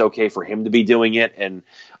this, but it's okay for him to be doing it. And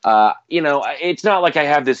it's not like I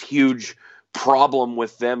have this huge problem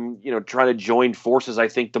with them, trying to join forces. I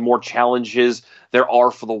think the more challenges there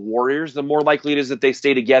are for the Warriors, the more likely it is that they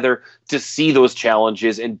stay together to see those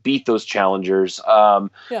challenges and beat those challengers.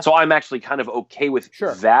 So I'm actually kind of okay with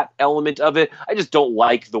that element of it. I just don't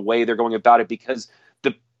like the way they're going about it, because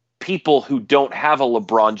the people who don't have a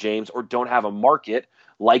LeBron James or don't have a market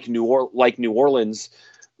like New Orleans,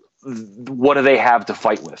 what do they have to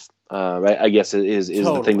fight with? Right? I guess is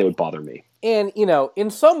totally the thing that would bother me. And, in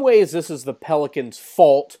some ways, this is the Pelicans'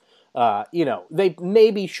 fault. They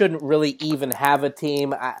maybe shouldn't really even have a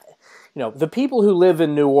team. The people who live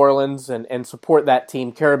in New Orleans and support that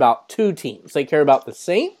team care about two teams. They care about the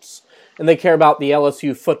Saints, and they care about the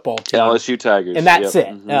LSU football team. LSU Tigers. And that's it.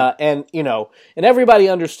 Mm-hmm. And everybody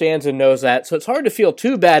understands and knows that. So it's hard to feel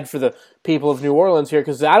too bad for the people of New Orleans here,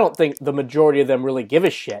 because I don't think the majority of them really give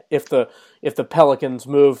a shit if the Pelicans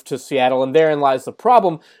move to Seattle, and therein lies the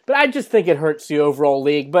problem. But I just think it hurts the overall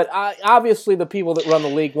league. But obviously the people that run the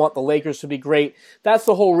league want the Lakers to be great. That's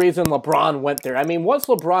the whole reason LeBron went there. I mean, once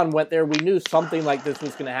LeBron went there, we knew something like this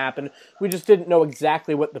was going to happen. We just didn't know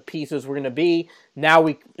exactly what the pieces were going to be. Now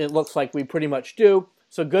it looks like we pretty much do.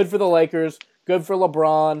 So good for the Lakers, good for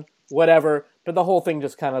LeBron, whatever. But the whole thing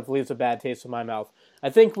just kind of leaves a bad taste in my mouth.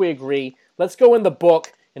 I think we agree. Let's go in the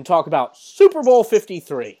book and talk about Super Bowl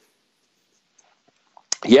 53.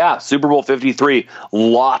 Yeah, Super Bowl 53.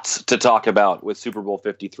 Lots to talk about with Super Bowl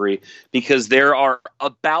 53, because there are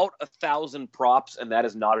about 1,000 props, and that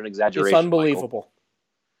is not an exaggeration. It's unbelievable.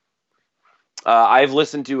 I've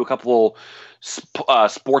listened to a couple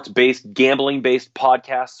sports-based, gambling-based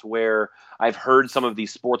podcasts where I've heard some of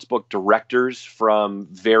these sportsbook directors from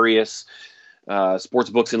various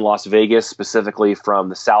sports books in Las Vegas, specifically from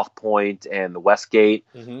the South Point and the Westgate,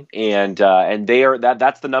 and they are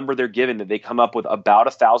that's the number they're given, that they come up with about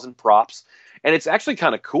 1,000 props, and it's actually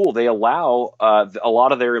kind of cool. They allow a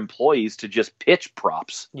lot of their employees to just pitch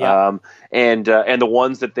props, and the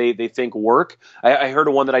ones that they think work. I heard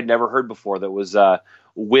of one that I'd never heard before that was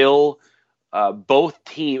will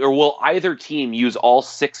either team use all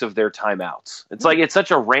 6 of their timeouts? It's like, it's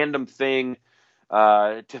such a random thing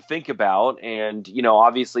to think about, and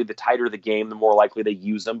obviously the tighter the game, the more likely they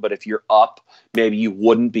use them. But if you're up, maybe you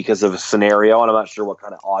wouldn't because of a scenario, and I'm not sure what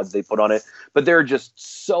kind of odds they put on it. But there are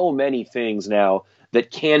just so many things now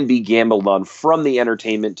that can be gambled on, from the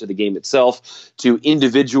entertainment to the game itself, to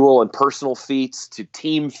individual and personal feats, to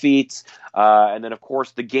team feats, and then of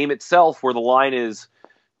course the game itself, where the line is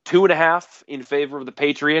 2.5 in favor of the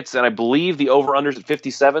Patriots, and I believe the over-under's at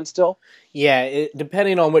 57 still. Yeah,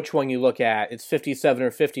 depending on which one you look at, it's 57 or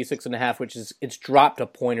 56.5, which is, it's dropped a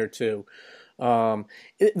point or two.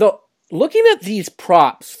 Looking at these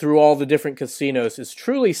props through all the different casinos is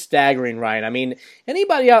truly staggering, Ryan. I mean,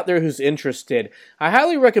 anybody out there who's interested, I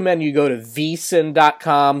highly recommend you go to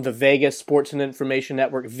VSiN.com, the Vegas Sports and Information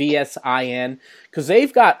Network, VSIN, because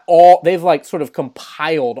they've sort of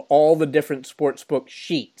compiled all the different sportsbook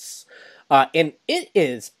sheets. And it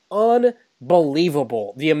is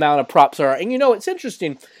unbelievable the amount of props there are. And it's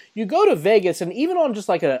interesting. You go to Vegas, and even on just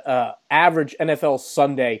like a average NFL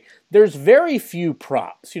Sunday, there's very few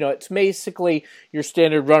props. It's basically your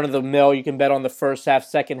standard run-of-the-mill. You can bet on the first half,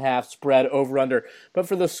 second half, spread, over-under. But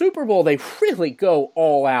for the Super Bowl, they really go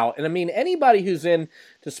all out. And I mean, anybody who's into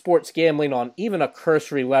sports gambling on even a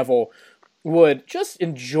cursory level would just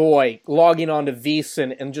enjoy logging on to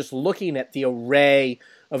VSiN and just looking at the array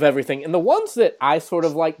of everything. And the ones that I sort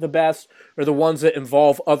of like the best are the ones that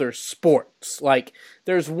involve other sports. Like,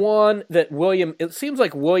 there's one that it seems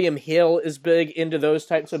like William Hill is big into those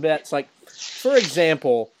types of bets. Like, for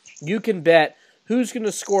example, you can bet who's going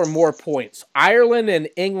to score more points. Ireland and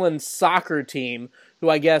England soccer team,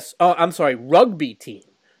 rugby team,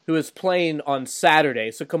 who is playing on Saturday.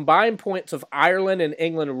 So combined points of Ireland and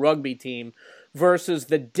England rugby team versus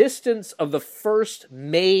the distance of the first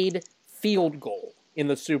made field goal in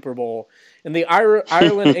the Super Bowl. And the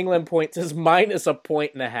Ireland-England points is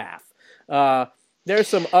 -1.5. There's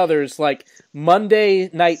some others, like Monday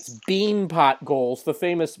night's Beanpot Goals, the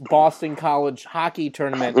famous Boston College hockey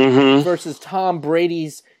tournament, versus Tom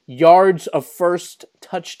Brady's yards of first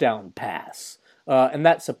touchdown pass. And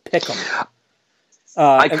that's a pick'em.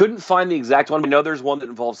 I couldn't find the exact one. I know there's one that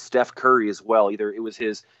involves Steph Curry as well. Either it was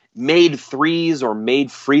his made threes or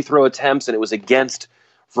made free throw attempts, and it was against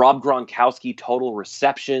Rob Gronkowski total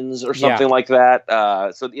receptions or something like that.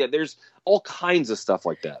 So there's all kinds of stuff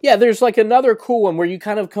like that. Yeah, there's like another cool one where you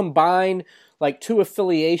kind of combine like two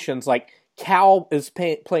affiliations. Like Cal is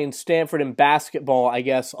playing Stanford in basketball, I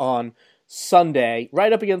guess, on Sunday,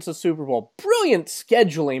 right up against the Super Bowl. Brilliant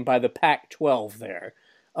scheduling by the Pac-12 there.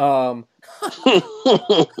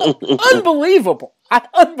 Unbelievable.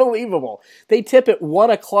 Unbelievable. They tip at 1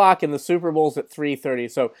 o'clock and the Super Bowl's at 3:30,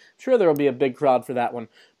 so I'm sure there will be a big crowd for that one.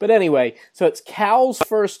 But anyway, so it's Cal's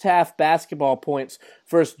first half basketball points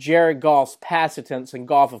versus Jared Goff's pass attempts, and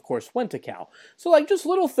Goff, of course, went to Cal. So like just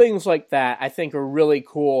little things like that I think are really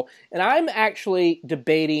cool. And I'm actually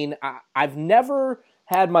debating, I've never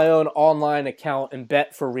had my own online account and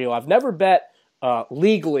bet for real. I've never bet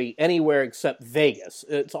legally anywhere except Vegas.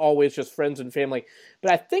 It's always just friends and family.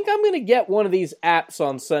 But I think I'm going to get one of these apps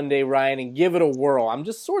on Sunday, Ryan, and give it a whirl. I'm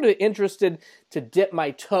just sort of interested to dip my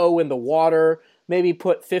toe in the water, maybe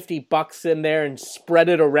put $50 in there and spread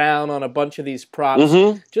it around on a bunch of these props.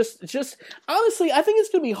 Just honestly, I think it's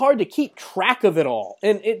going to be hard to keep track of it all.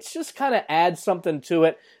 And it's just kind of adds something to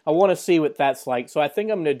it. I want to see what that's like. So I think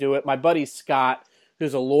I'm going to do it. My buddy Scott,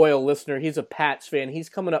 who's a loyal listener, he's a Pats fan. He's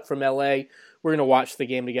coming up from LA. We're going to watch the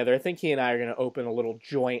game together. I think he and I are going to open a little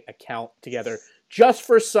joint account together just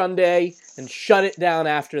for Sunday and shut it down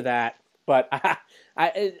after that. But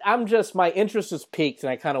I'm just, my interest is peaked,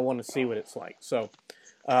 and I kind of want to see what it's like. So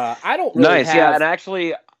I don't really have... Yeah, and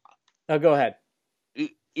actually... Oh, go ahead.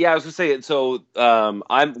 Yeah, I was going to say it. So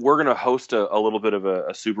we're going to host a little bit of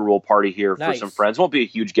a Super Bowl party here for some friends. It won't be a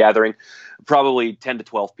huge gathering, probably 10 to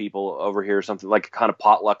 12 people over here, something like kind of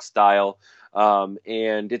potluck style. And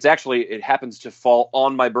it happens to fall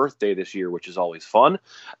on my birthday this year, which is always fun.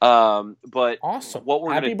 But awesome. What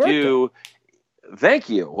we're going to do, thank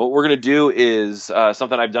you. What we're going to do is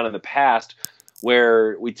something I've done in the past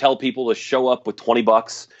where we tell people to show up with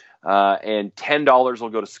 $20, and $10 will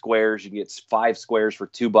go to Squares. You can get 5 squares for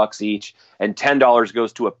 $2 each, and $10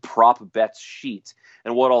 goes to a prop bets sheet.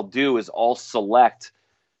 And what I'll do is I'll select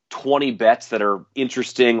 20 bets that are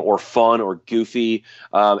interesting or fun or goofy,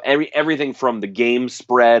 everything from the game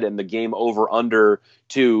spread and the game over under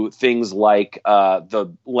to things like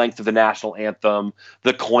the length of the national anthem,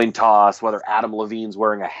 the coin toss, whether Adam Levine's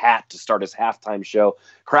wearing a hat to start his halftime show,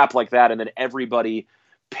 crap like that. And then everybody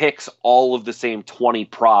picks all of the same 20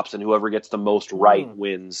 props, and whoever gets the most right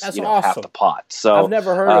wins awesome. Half the pot. So I've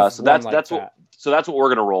never heard of so that's that. So that's what we're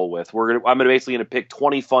going to roll with. I'm basically going to pick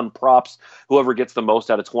 20 fun props. Whoever gets the most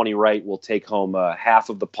out of 20 right will take home half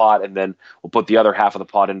of the pot, and then we'll put the other half of the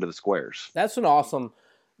pot into the Squares. That's an awesome.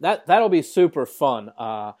 That'll be super fun.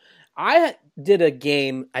 I did a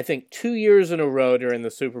game, I think 2 years in a row during the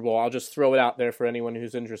Super Bowl. I'll just throw it out there for anyone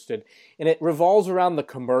who's interested, and it revolves around the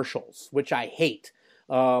commercials, which I hate.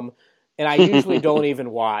 And I usually don't even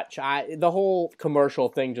watch. The whole commercial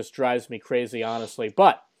thing just drives me crazy, honestly.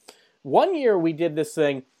 But one year we did this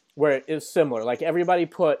thing where it was similar. Like every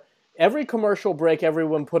commercial break,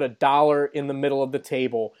 everyone put $1 in the middle of the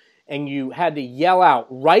table, and you had to yell out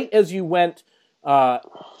right as you went.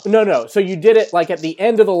 No. So you did it like at the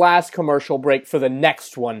end of the last commercial break for the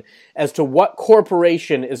next one as to what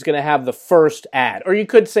corporation is going to have the first ad. Or you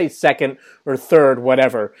could say second or third,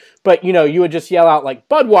 whatever. But, you would just yell out like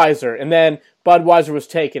Budweiser, and then Budweiser was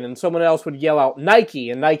taken, and someone else would yell out Nike,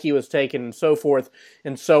 and Nike was taken, and so forth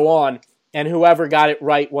and so on. And whoever got it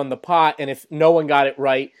right won the pot, and if no one got it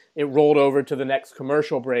right, it rolled over to the next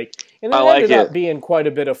commercial break. And it ended up being quite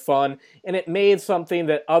a bit of fun, and it made something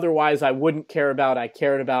that otherwise I wouldn't care about, I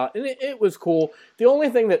cared about, and it was cool. The only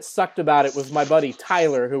thing that sucked about it was my buddy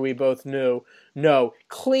Tyler, who we both knew,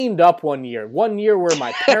 cleaned up one year where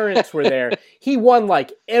my parents were there. He won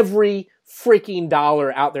like every freaking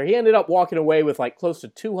dollar out there. He ended up walking away with like close to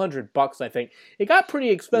 $200, I think. It got pretty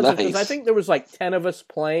expensive because I think there was like 10 of us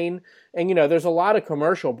playing, and there's a lot of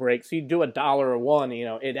commercial breaks. You do $1 or one,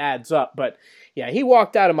 it adds up. But yeah, he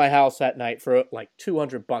walked out of my house that night for like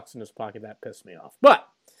 $200 in his pocket. That pissed me off. But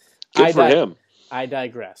good for him. I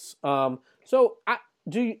digress. So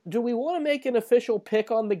do we want to make an official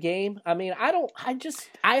pick on the game? I mean,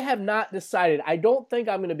 I have not decided. I don't think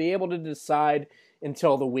I'm going to be able to decide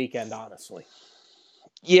until the weekend, honestly.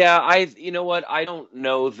 Yeah, you know what? I don't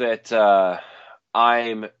know that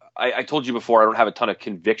I'm I told you before I don't have a ton of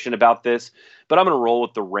conviction about this, but I'm going to roll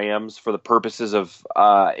with the Rams for the purposes of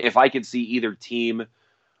if I could see either team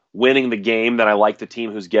winning the game, then I like the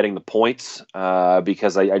team who's getting the points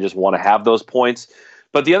because I just want to have those points.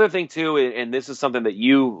 But the other thing, too, and this is something that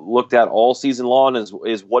you looked at all season long,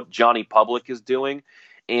 is what Johnny Public is doing.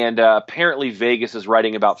 And apparently Vegas is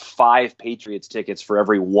writing about 5 Patriots tickets for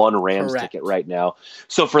every 1 Rams ticket right now.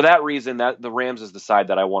 So for that reason, that the Rams is the side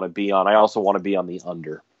that I want to be on. I also want to be on the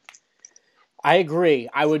under. I agree.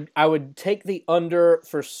 I would take the under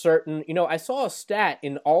for certain. You know, I saw a stat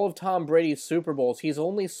in all of Tom Brady's Super Bowls. He's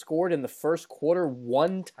only scored in the first quarter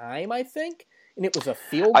 1 time, I think, and it was a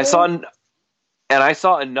field goal. I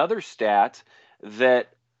saw another stat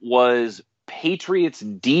that was Patriots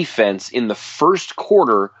defense in the first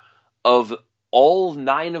quarter of all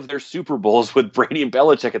 9 of their Super Bowls with Brady and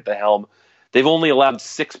Belichick at the helm. They've only allowed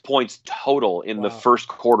 6 points total in the first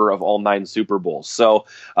quarter of all 9 Super Bowls. So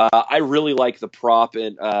I really like the prop,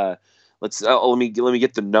 and let me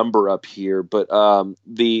get the number up here. But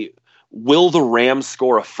will the Rams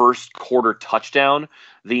score a first quarter touchdown?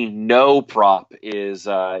 The no prop is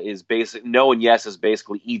basic. No and yes is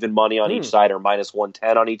basically even money on each side or minus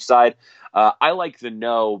 110 on each side. I like the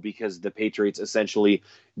no because the Patriots essentially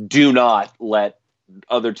do not let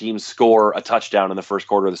other teams score a touchdown in the first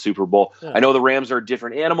quarter of the Super Bowl. Yeah. I know the Rams are a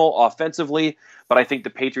different animal offensively, but I think the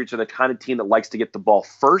Patriots are the kind of team that likes to get the ball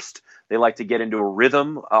first. They like to get into a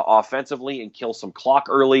rhythm offensively and kill some clock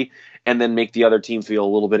early and then make the other team feel a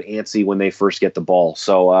little bit antsy when they first get the ball.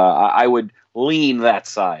 So I would lean that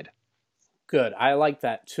side. Good. I like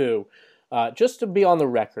that too. Just to be on the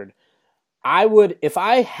record, I would, if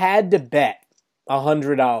I had to bet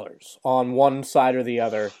 $100 on one side or the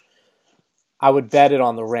other, I would bet it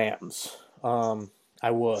on the Rams.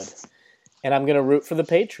 I would. And I'm going to root for the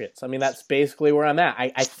Patriots. I mean, that's basically where I'm at.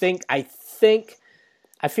 I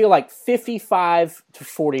feel like 55 to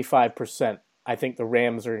 45%. I think the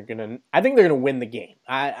Rams are going to, I think they're going to win the game.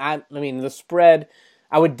 I mean, the spread,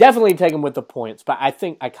 I would definitely take them with the points, but I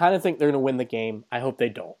kind of think they're going to win the game. I hope they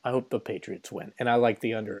don't. I hope the Patriots win. And I like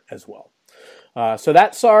the under as well. So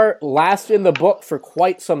that's our last in the book for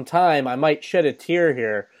quite some time. I might shed a tear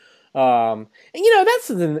here. And you know,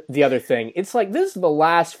 that's the other thing. It's like this is the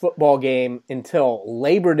last football game until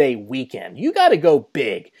Labor Day weekend. You got to go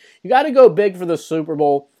big. You got to go big for the Super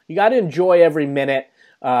Bowl. You got to enjoy every minute.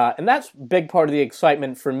 And that's a big part of the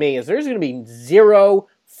excitement for me is there's going to be 0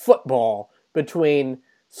 football between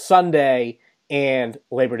Sunday and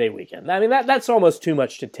Labor Day weekend. I mean, that's almost too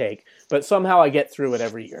much to take, but somehow I get through it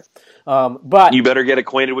every year. But you better get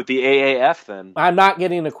acquainted with the AAF then. I'm not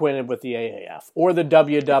getting acquainted with the AAF or the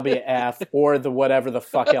WWF or the whatever the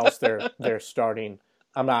fuck else they're starting.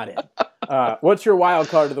 I'm not in. What's your wild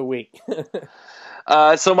card of the week?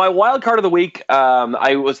 So my wild card of the week,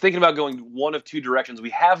 I was thinking about going one of 2 directions.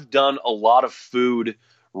 We have done a lot of food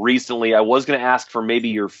recently. I was going to ask for maybe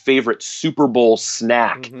your favorite Super Bowl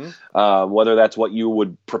snack, whether that's what you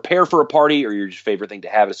would prepare for a party or your favorite thing to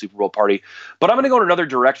have at a Super Bowl party. But I'm going to go in another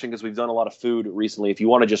direction because we've done a lot of food recently. If you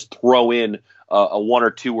want to just throw in a 1 or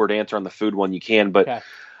 2 word answer on the food one, you can. But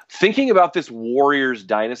thinking about this Warriors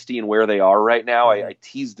dynasty and where they are right now, I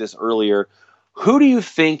teased this earlier. Who do you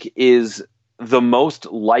think is the most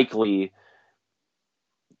likely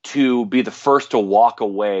to be the first to walk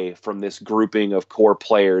away from this grouping of core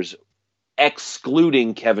players,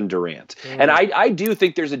 excluding Kevin Durant? And I do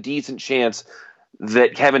think there's a decent chance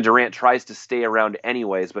that Kevin Durant tries to stay around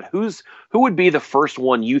anyways, but who would be the first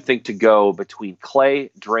one you think to go between Clay,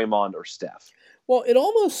 Draymond, or Steph? Well, it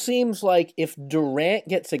almost seems like if Durant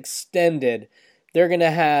gets extended, they're going to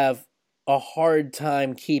have a hard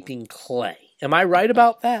time keeping Clay. Am I right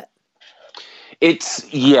about that?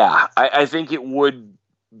 I think it would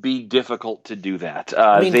be difficult to do that.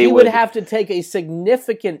 I mean, he would have to take a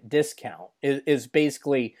significant discount is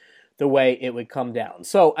basically the way it would come down.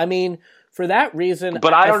 So, I mean, for that reason...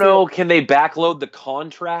 But I don't know, can they backload the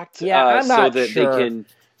contract? Yeah, I'm not so that sure. They can...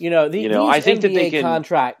 These I think NBA that they can...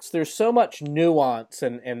 contracts, there's so much nuance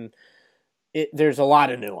and there's a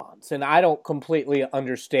lot of nuance, and I don't completely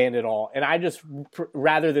understand it all. And I just,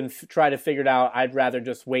 rather than try to figure it out, I'd rather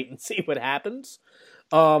just wait and see what happens.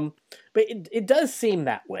 But it does seem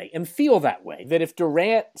that way and feel that way, that if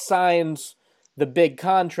Durant signs the big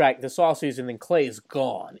contract this offseason, then Clay is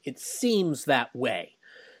gone. It seems that way.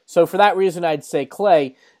 So for that reason, I'd say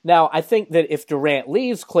Clay. Now, I think that if Durant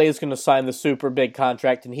leaves, Clay is going to sign the super big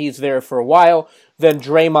contract, and he's there for a while. Then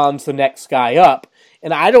Draymond's the next guy up.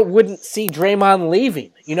 And I wouldn't see Draymond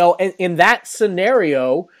leaving. In that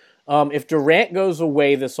scenario, if Durant goes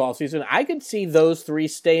away this offseason, I could see those 3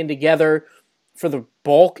 staying together for the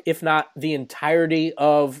bulk, if not the entirety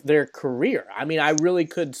of their career. I mean, I really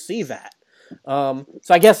could see that. So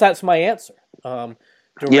I guess that's my answer. Durant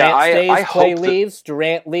stays, Klay leaves,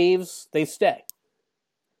 Durant leaves, they stay.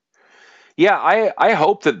 Yeah, I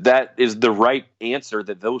hope that is the right answer,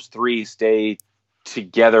 that those three stay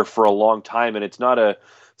together for a long time. And it's not a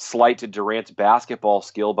slight to Durant's basketball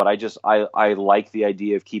skill, but I like the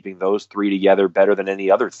idea of keeping those three together better than any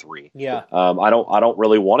other three. Yeah. I don't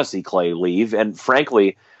really want to see Klay leave. And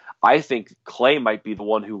frankly, I think Klay might be the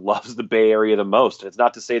one who loves the Bay Area the most. And it's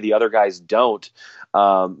not to say the other guys don't,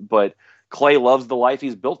 but Klay loves the life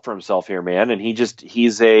he's built for himself here, man. And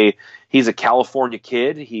he's a California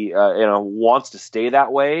kid. He wants to stay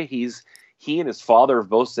that way. He and his father have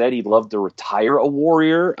both said he'd love to retire a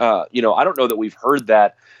Warrior. I don't know that we've heard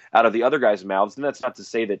that out of the other guys' mouths, and that's not to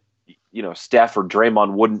say that Steph or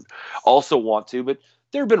Draymond wouldn't also want to, but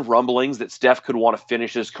there have been rumblings that Steph could want to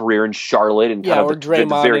finish his career in Charlotte and kind of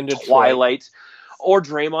the very twilight. Or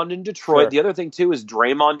Draymond in Detroit. Sure. The other thing, too, is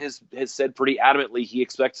Draymond has said pretty adamantly he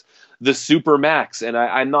expects the super max. And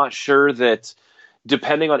I'm not sure that,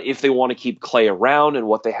 depending on if they want to keep Klay around and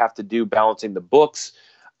what they have to do balancing the books,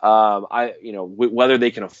 whether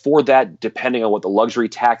they can afford that, depending on what the luxury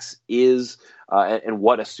tax is and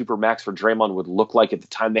what a super max for Draymond would look like at the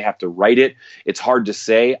time they have to write it. It's hard to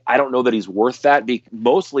say. I don't know that he's worth that,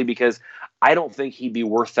 mostly because I don't think he'd be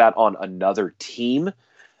worth that on another team.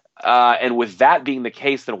 And with that being the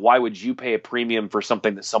case, then why would you pay a premium for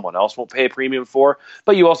something that someone else won't pay a premium for?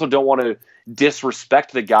 But you also don't want to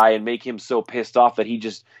disrespect the guy and make him so pissed off that he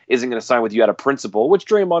just isn't going to sign with you out of principle, which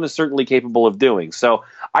Draymond is certainly capable of doing. So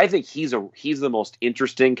I think he's the most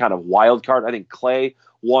interesting kind of wild card. I think Klay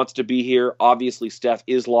wants to be here. Obviously, Steph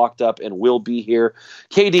is locked up and will be here.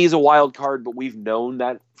 KD is a wild card, but we've known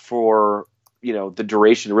that for the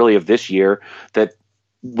duration really of this year, that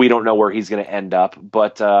we don't know where he's going to end up.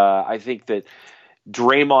 But I think that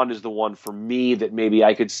Draymond is the one for me that maybe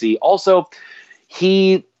I could see. Also,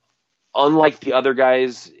 he, unlike the other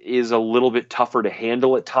guys, is a little bit tougher to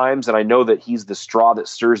handle at times. And I know that he's the straw that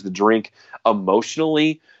stirs the drink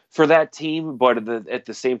emotionally for that team. But at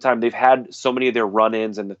the same time, they've had so many of their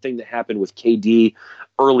run-ins. And the thing that happened with KD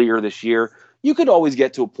earlier this year, you could always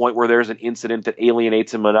get to a point where there's an incident that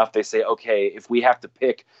alienates him enough. They say, okay, if we have to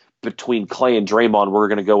pick between Klay and Draymond, we're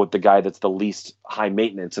going to go with the guy that's the least high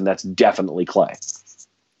maintenance, and that's definitely Klay.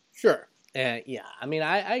 Sure. Yeah, I mean,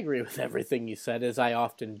 I agree with everything you said, as I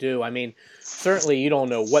often do. I mean, certainly you don't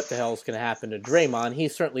know what the hell is going to happen to Draymond. He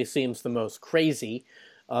certainly seems the most crazy.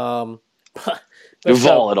 Volatile,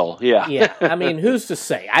 yeah. Yeah, I mean, who's to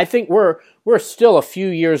say? I think we're still a few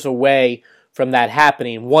years away from that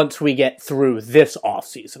happening once we get through this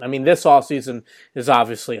offseason. I mean, this offseason is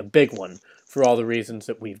obviously a big one for all the reasons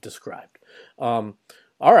that we've described. All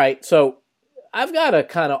right, so I've got a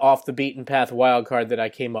kind of off-the-beaten-path wild card that I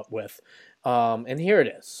came up with, and here it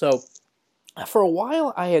is. So for a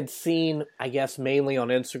while I had seen, I guess mainly on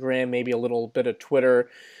Instagram, maybe a little bit of Twitter,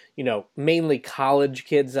 mainly college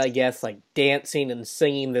kids, I guess, like dancing and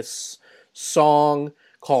singing this song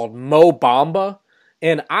called Mo Bamba.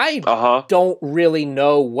 And I don't really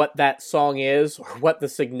know what that song is or what the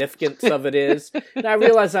significance of it is. And I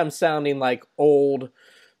realize I'm sounding like old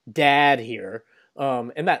dad here.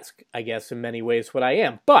 And that's, I guess, in many ways what I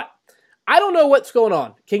am. But I don't know what's going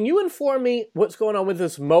on. Can you inform me what's going on with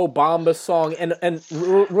this Mo Bamba song? And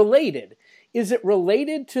related, is it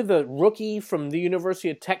related to the rookie from the University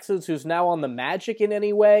of Texas who's now on the Magic in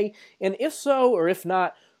any way? And if so, or if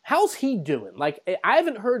not, how's he doing? Like, I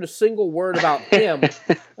haven't heard a single word about him.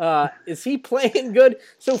 Is he playing good?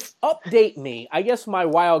 So update me. I guess my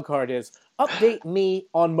wild card is update me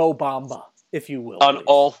on Mo Bamba, if you will. On please.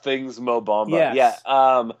 All things Mo Bamba. Yes.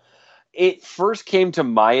 Yeah. It first came to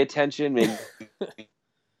my attention maybe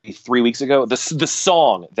 3 weeks ago. The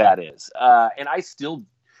song, that is. And I still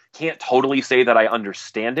can't totally say that I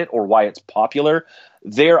understand it or why it's popular.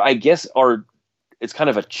 There, I guess, it's kind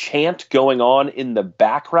of a chant going on in the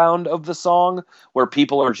background of the song where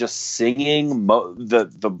people are just singing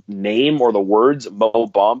the name or the words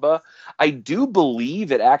Mo Bamba. I do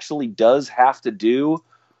believe it actually does have to do.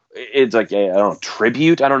 It's like a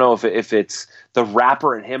tribute. I don't know if it's the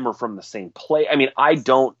rapper and him are from the same place. I mean, I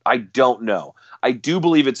don't know. I do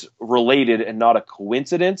believe it's related and not a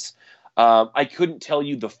coincidence. I couldn't tell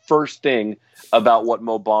you the first thing about what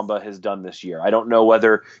Mo Bamba has done this year. I don't know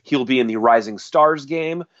whether he'll be in the Rising Stars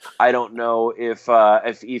game. I don't know if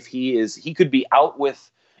he could be out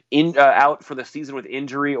out for the season with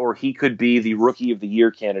injury, or he could be the Rookie of the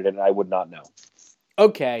Year candidate, and I would not know.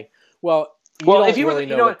 Okay. Well, you don't really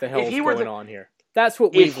know what the hell is going on here. That's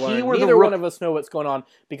what we've learned. Neither one of us know what's going on,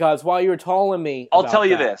 because while you were telling me, I'll tell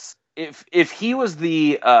you this: if he was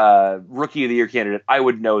the Rookie of the Year candidate, I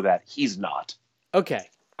would know that. He's not. Okay,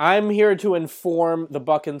 I'm here to inform the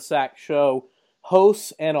Buck and Sack Show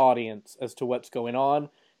hosts and audience as to what's going on,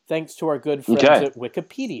 thanks to our good friends at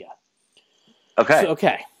Wikipedia.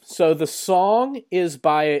 Okay. So the song is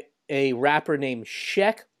by a rapper named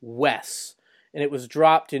Sheck Wes, and it was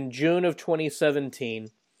dropped in June of 2017.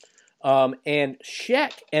 And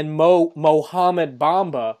Sheck and Mohamed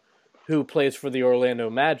Bamba, who plays for the Orlando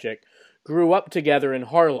Magic, grew up together in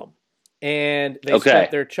Harlem, and they spent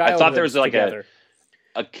their childhood together. I thought there was like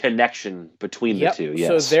a connection between the two.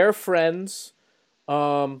 Yes. So they're friends.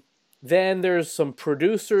 Then there's some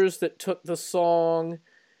producers that took the song.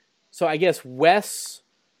 So I guess Wes,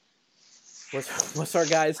 what's our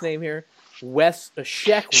guy's name here? Sheck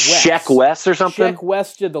Wes. Sheck Wes or something? Sheck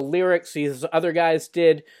Wes did the lyrics. These other guys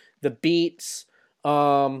did the beats.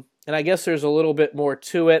 And I guess there's a little bit more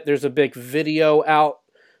to it. There's a big video out.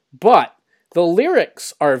 But the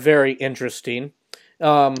lyrics are very interesting.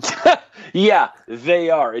 Yeah, they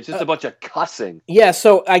are. It's just a bunch of cussing. Yeah,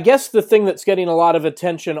 so I guess the thing that's getting a lot of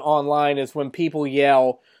attention online is when people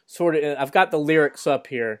yell, I've got the lyrics up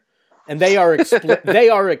here, and they are they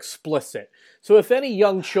are explicit. So if any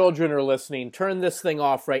young children are listening, turn this thing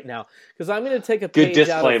off right now, because I'm going to take a page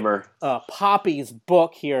out of Poppy's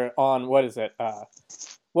book here on, what is it?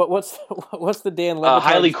 What's the Dan Le Batard's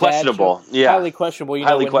highly questionable. Yeah, highly questionable. You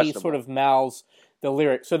know, when he sort of mouths the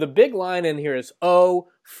lyrics. So the big line in here is, "Oh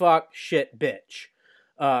fuck shit bitch,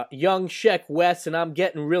 young Sheck Wes, and I'm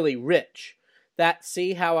getting really rich.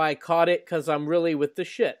 See how I caught it, 'cause I'm really with the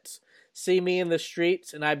shits. See me in the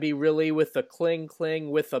streets, and I be really with the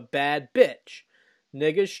cling with a bad bitch.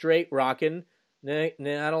 Niggas straight rockin'. I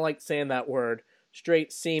don't like saying that word.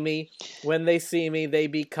 Straight see me. When they see me, they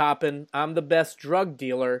be coppin'. I'm the best drug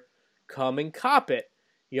dealer. Come and cop it.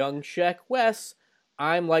 Young Sheck Wes,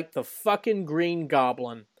 I'm like the fucking Green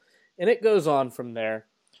Goblin." And it goes on from there.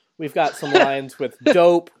 We've got some lines with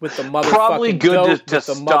dope, with the motherfucking probably good dope, to with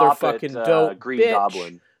the stop motherfucking at, dope Green bitch,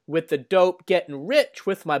 Goblin. with the dope getting rich,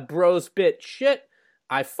 with my bros bitch shit.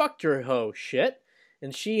 I fucked her hoe shit,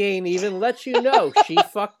 and she ain't even let you know she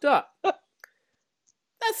fucked up.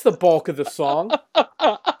 That's the bulk of the song.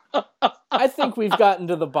 I think we've gotten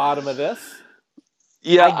to the bottom of this.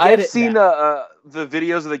 Yeah, I've seen the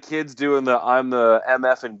videos of the kids doing the "I'm the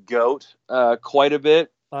MF and GOAT" quite a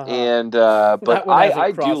bit, and but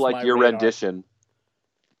I do like your rendition.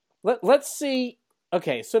 Let's see.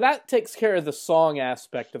 Okay, so that takes care of the song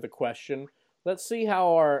aspect of the question. Let's see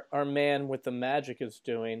how our man with the Magic is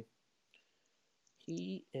doing.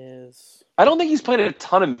 He is... I don't think he's played a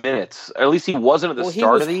ton of minutes. Or at least he wasn't at the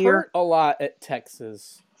start of the year. He was hurt a lot at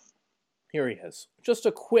Texas. Here he is. Just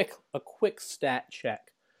a quick stat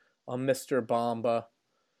check on Mr. Bamba.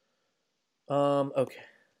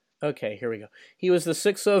 Okay, here we go. He was the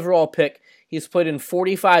 6th overall pick. He's played in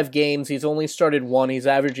 45 games. He's only started 1. He's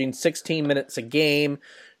averaging 16 minutes a game.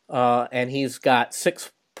 And he's got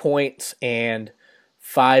 6 points and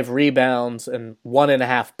 5 rebounds and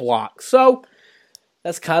 1.5 blocks. So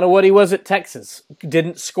that's kind of what he was at Texas.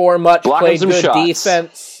 Didn't score much, played good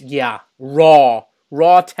defense. Yeah, raw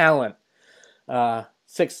talent.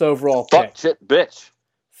 6th overall pick.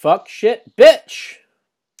 Fuck shit bitch.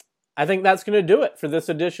 I think that's going to do it for this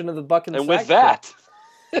edition of the Buck and Sack with that,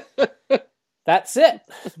 that's it.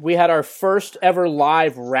 We had our first ever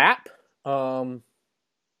live rap,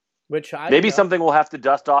 which maybe something we'll have to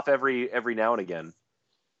dust off every now and again.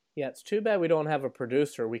 Yeah, it's too bad we don't have a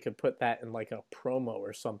producer. We could put that in like a promo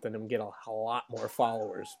or something and get a lot more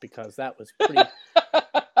followers, because that was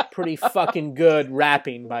pretty fucking good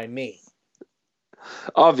rapping by me.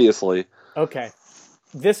 Obviously. Okay.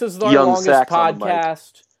 This is our longest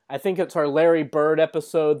podcast. I think it's our Larry Bird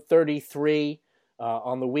episode 33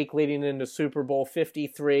 on the week leading into Super Bowl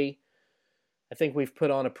 53. I think we've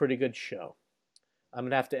put on a pretty good show. I'm going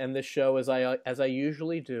to have to end this show as I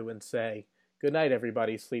usually do and say, good night,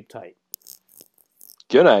 everybody. Sleep tight.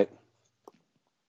 Good night.